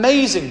all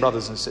amazing,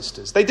 brothers and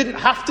sisters. They didn't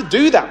have to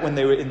do that when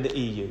they were in the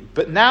EU,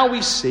 but now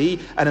we see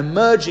an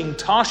emerging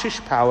Tarshish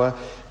power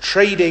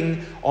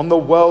trading on the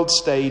world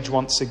stage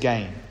once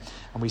again.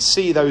 And we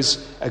see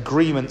those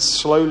agreements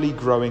slowly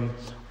growing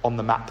on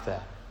the map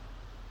there.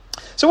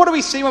 So what do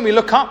we see when we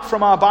look up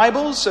from our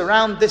Bibles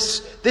around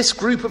this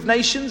group of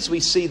nations? We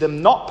see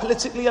them not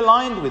politically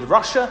aligned with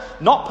Russia,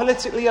 not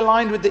politically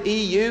aligned with the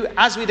EU,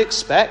 as we'd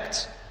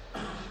expect.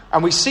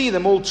 And we see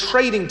them all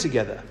trading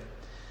together.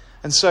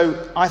 And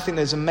so I think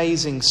there's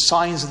amazing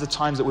signs of the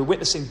times that we're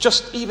witnessing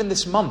just even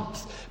this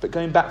month, but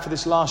going back for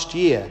this last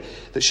year,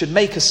 that should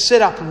make us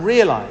sit up and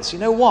realize, you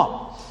know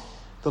what?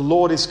 The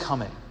Lord is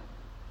coming.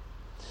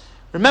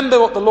 Remember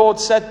what the Lord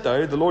said,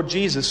 though, the Lord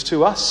Jesus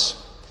to us.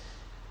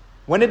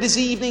 When it is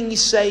evening, ye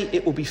say,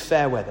 it will be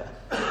fair weather,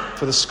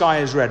 for the sky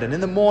is red. And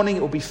in the morning, it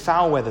will be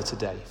foul weather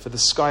today, for the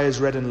sky is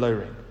red and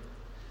lowering.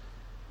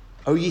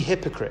 O ye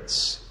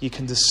hypocrites, ye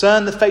can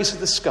discern the face of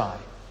the sky,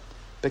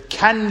 but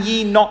can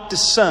ye not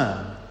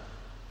discern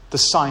the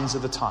signs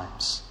of the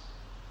times?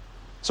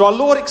 So our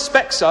Lord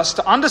expects us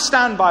to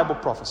understand Bible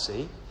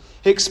prophecy.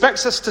 He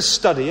expects us to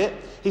study it.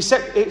 He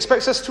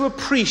expects us to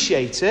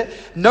appreciate it,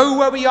 know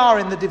where we are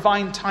in the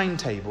divine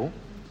timetable.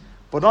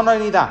 But not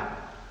only that,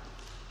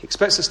 he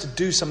expects us to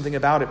do something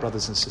about it,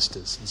 brothers and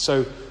sisters. And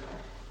so,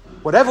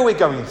 whatever we're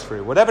going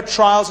through, whatever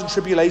trials and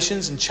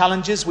tribulations and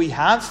challenges we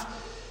have,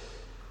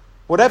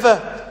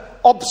 whatever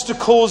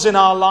obstacles in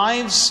our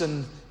lives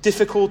and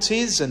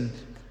difficulties and,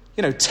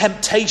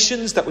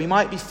 temptations that we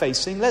might be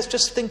facing, let's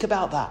just think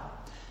about that.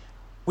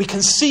 We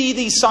can see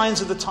these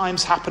signs of the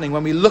times happening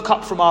when we look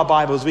up from our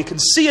Bibles. We can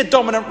see a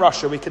dominant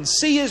Russia. We can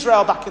see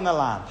Israel back in the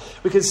land.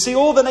 We can see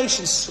all the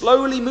nations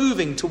slowly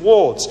moving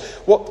towards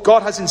what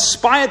God has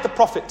inspired the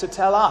prophet to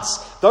tell us.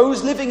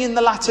 Those living in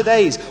the latter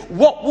days,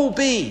 what will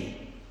be?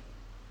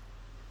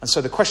 And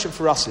so the question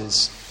for us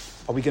is,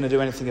 are we going to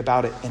do anything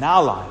about it in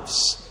our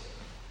lives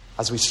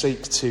as we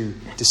seek to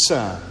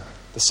discern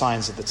the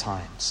signs of the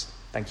times?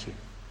 Thank you.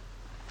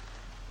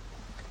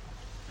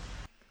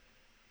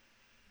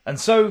 And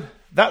so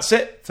that's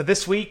it for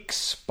this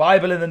week's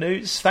Bible in the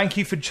News. Thank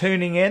you for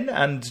tuning in,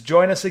 and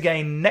join us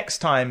again next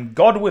time,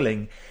 God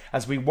willing,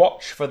 as we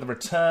watch for the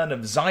return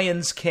of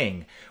Zion's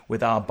King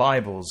with our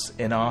Bibles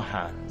in our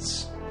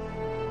hands.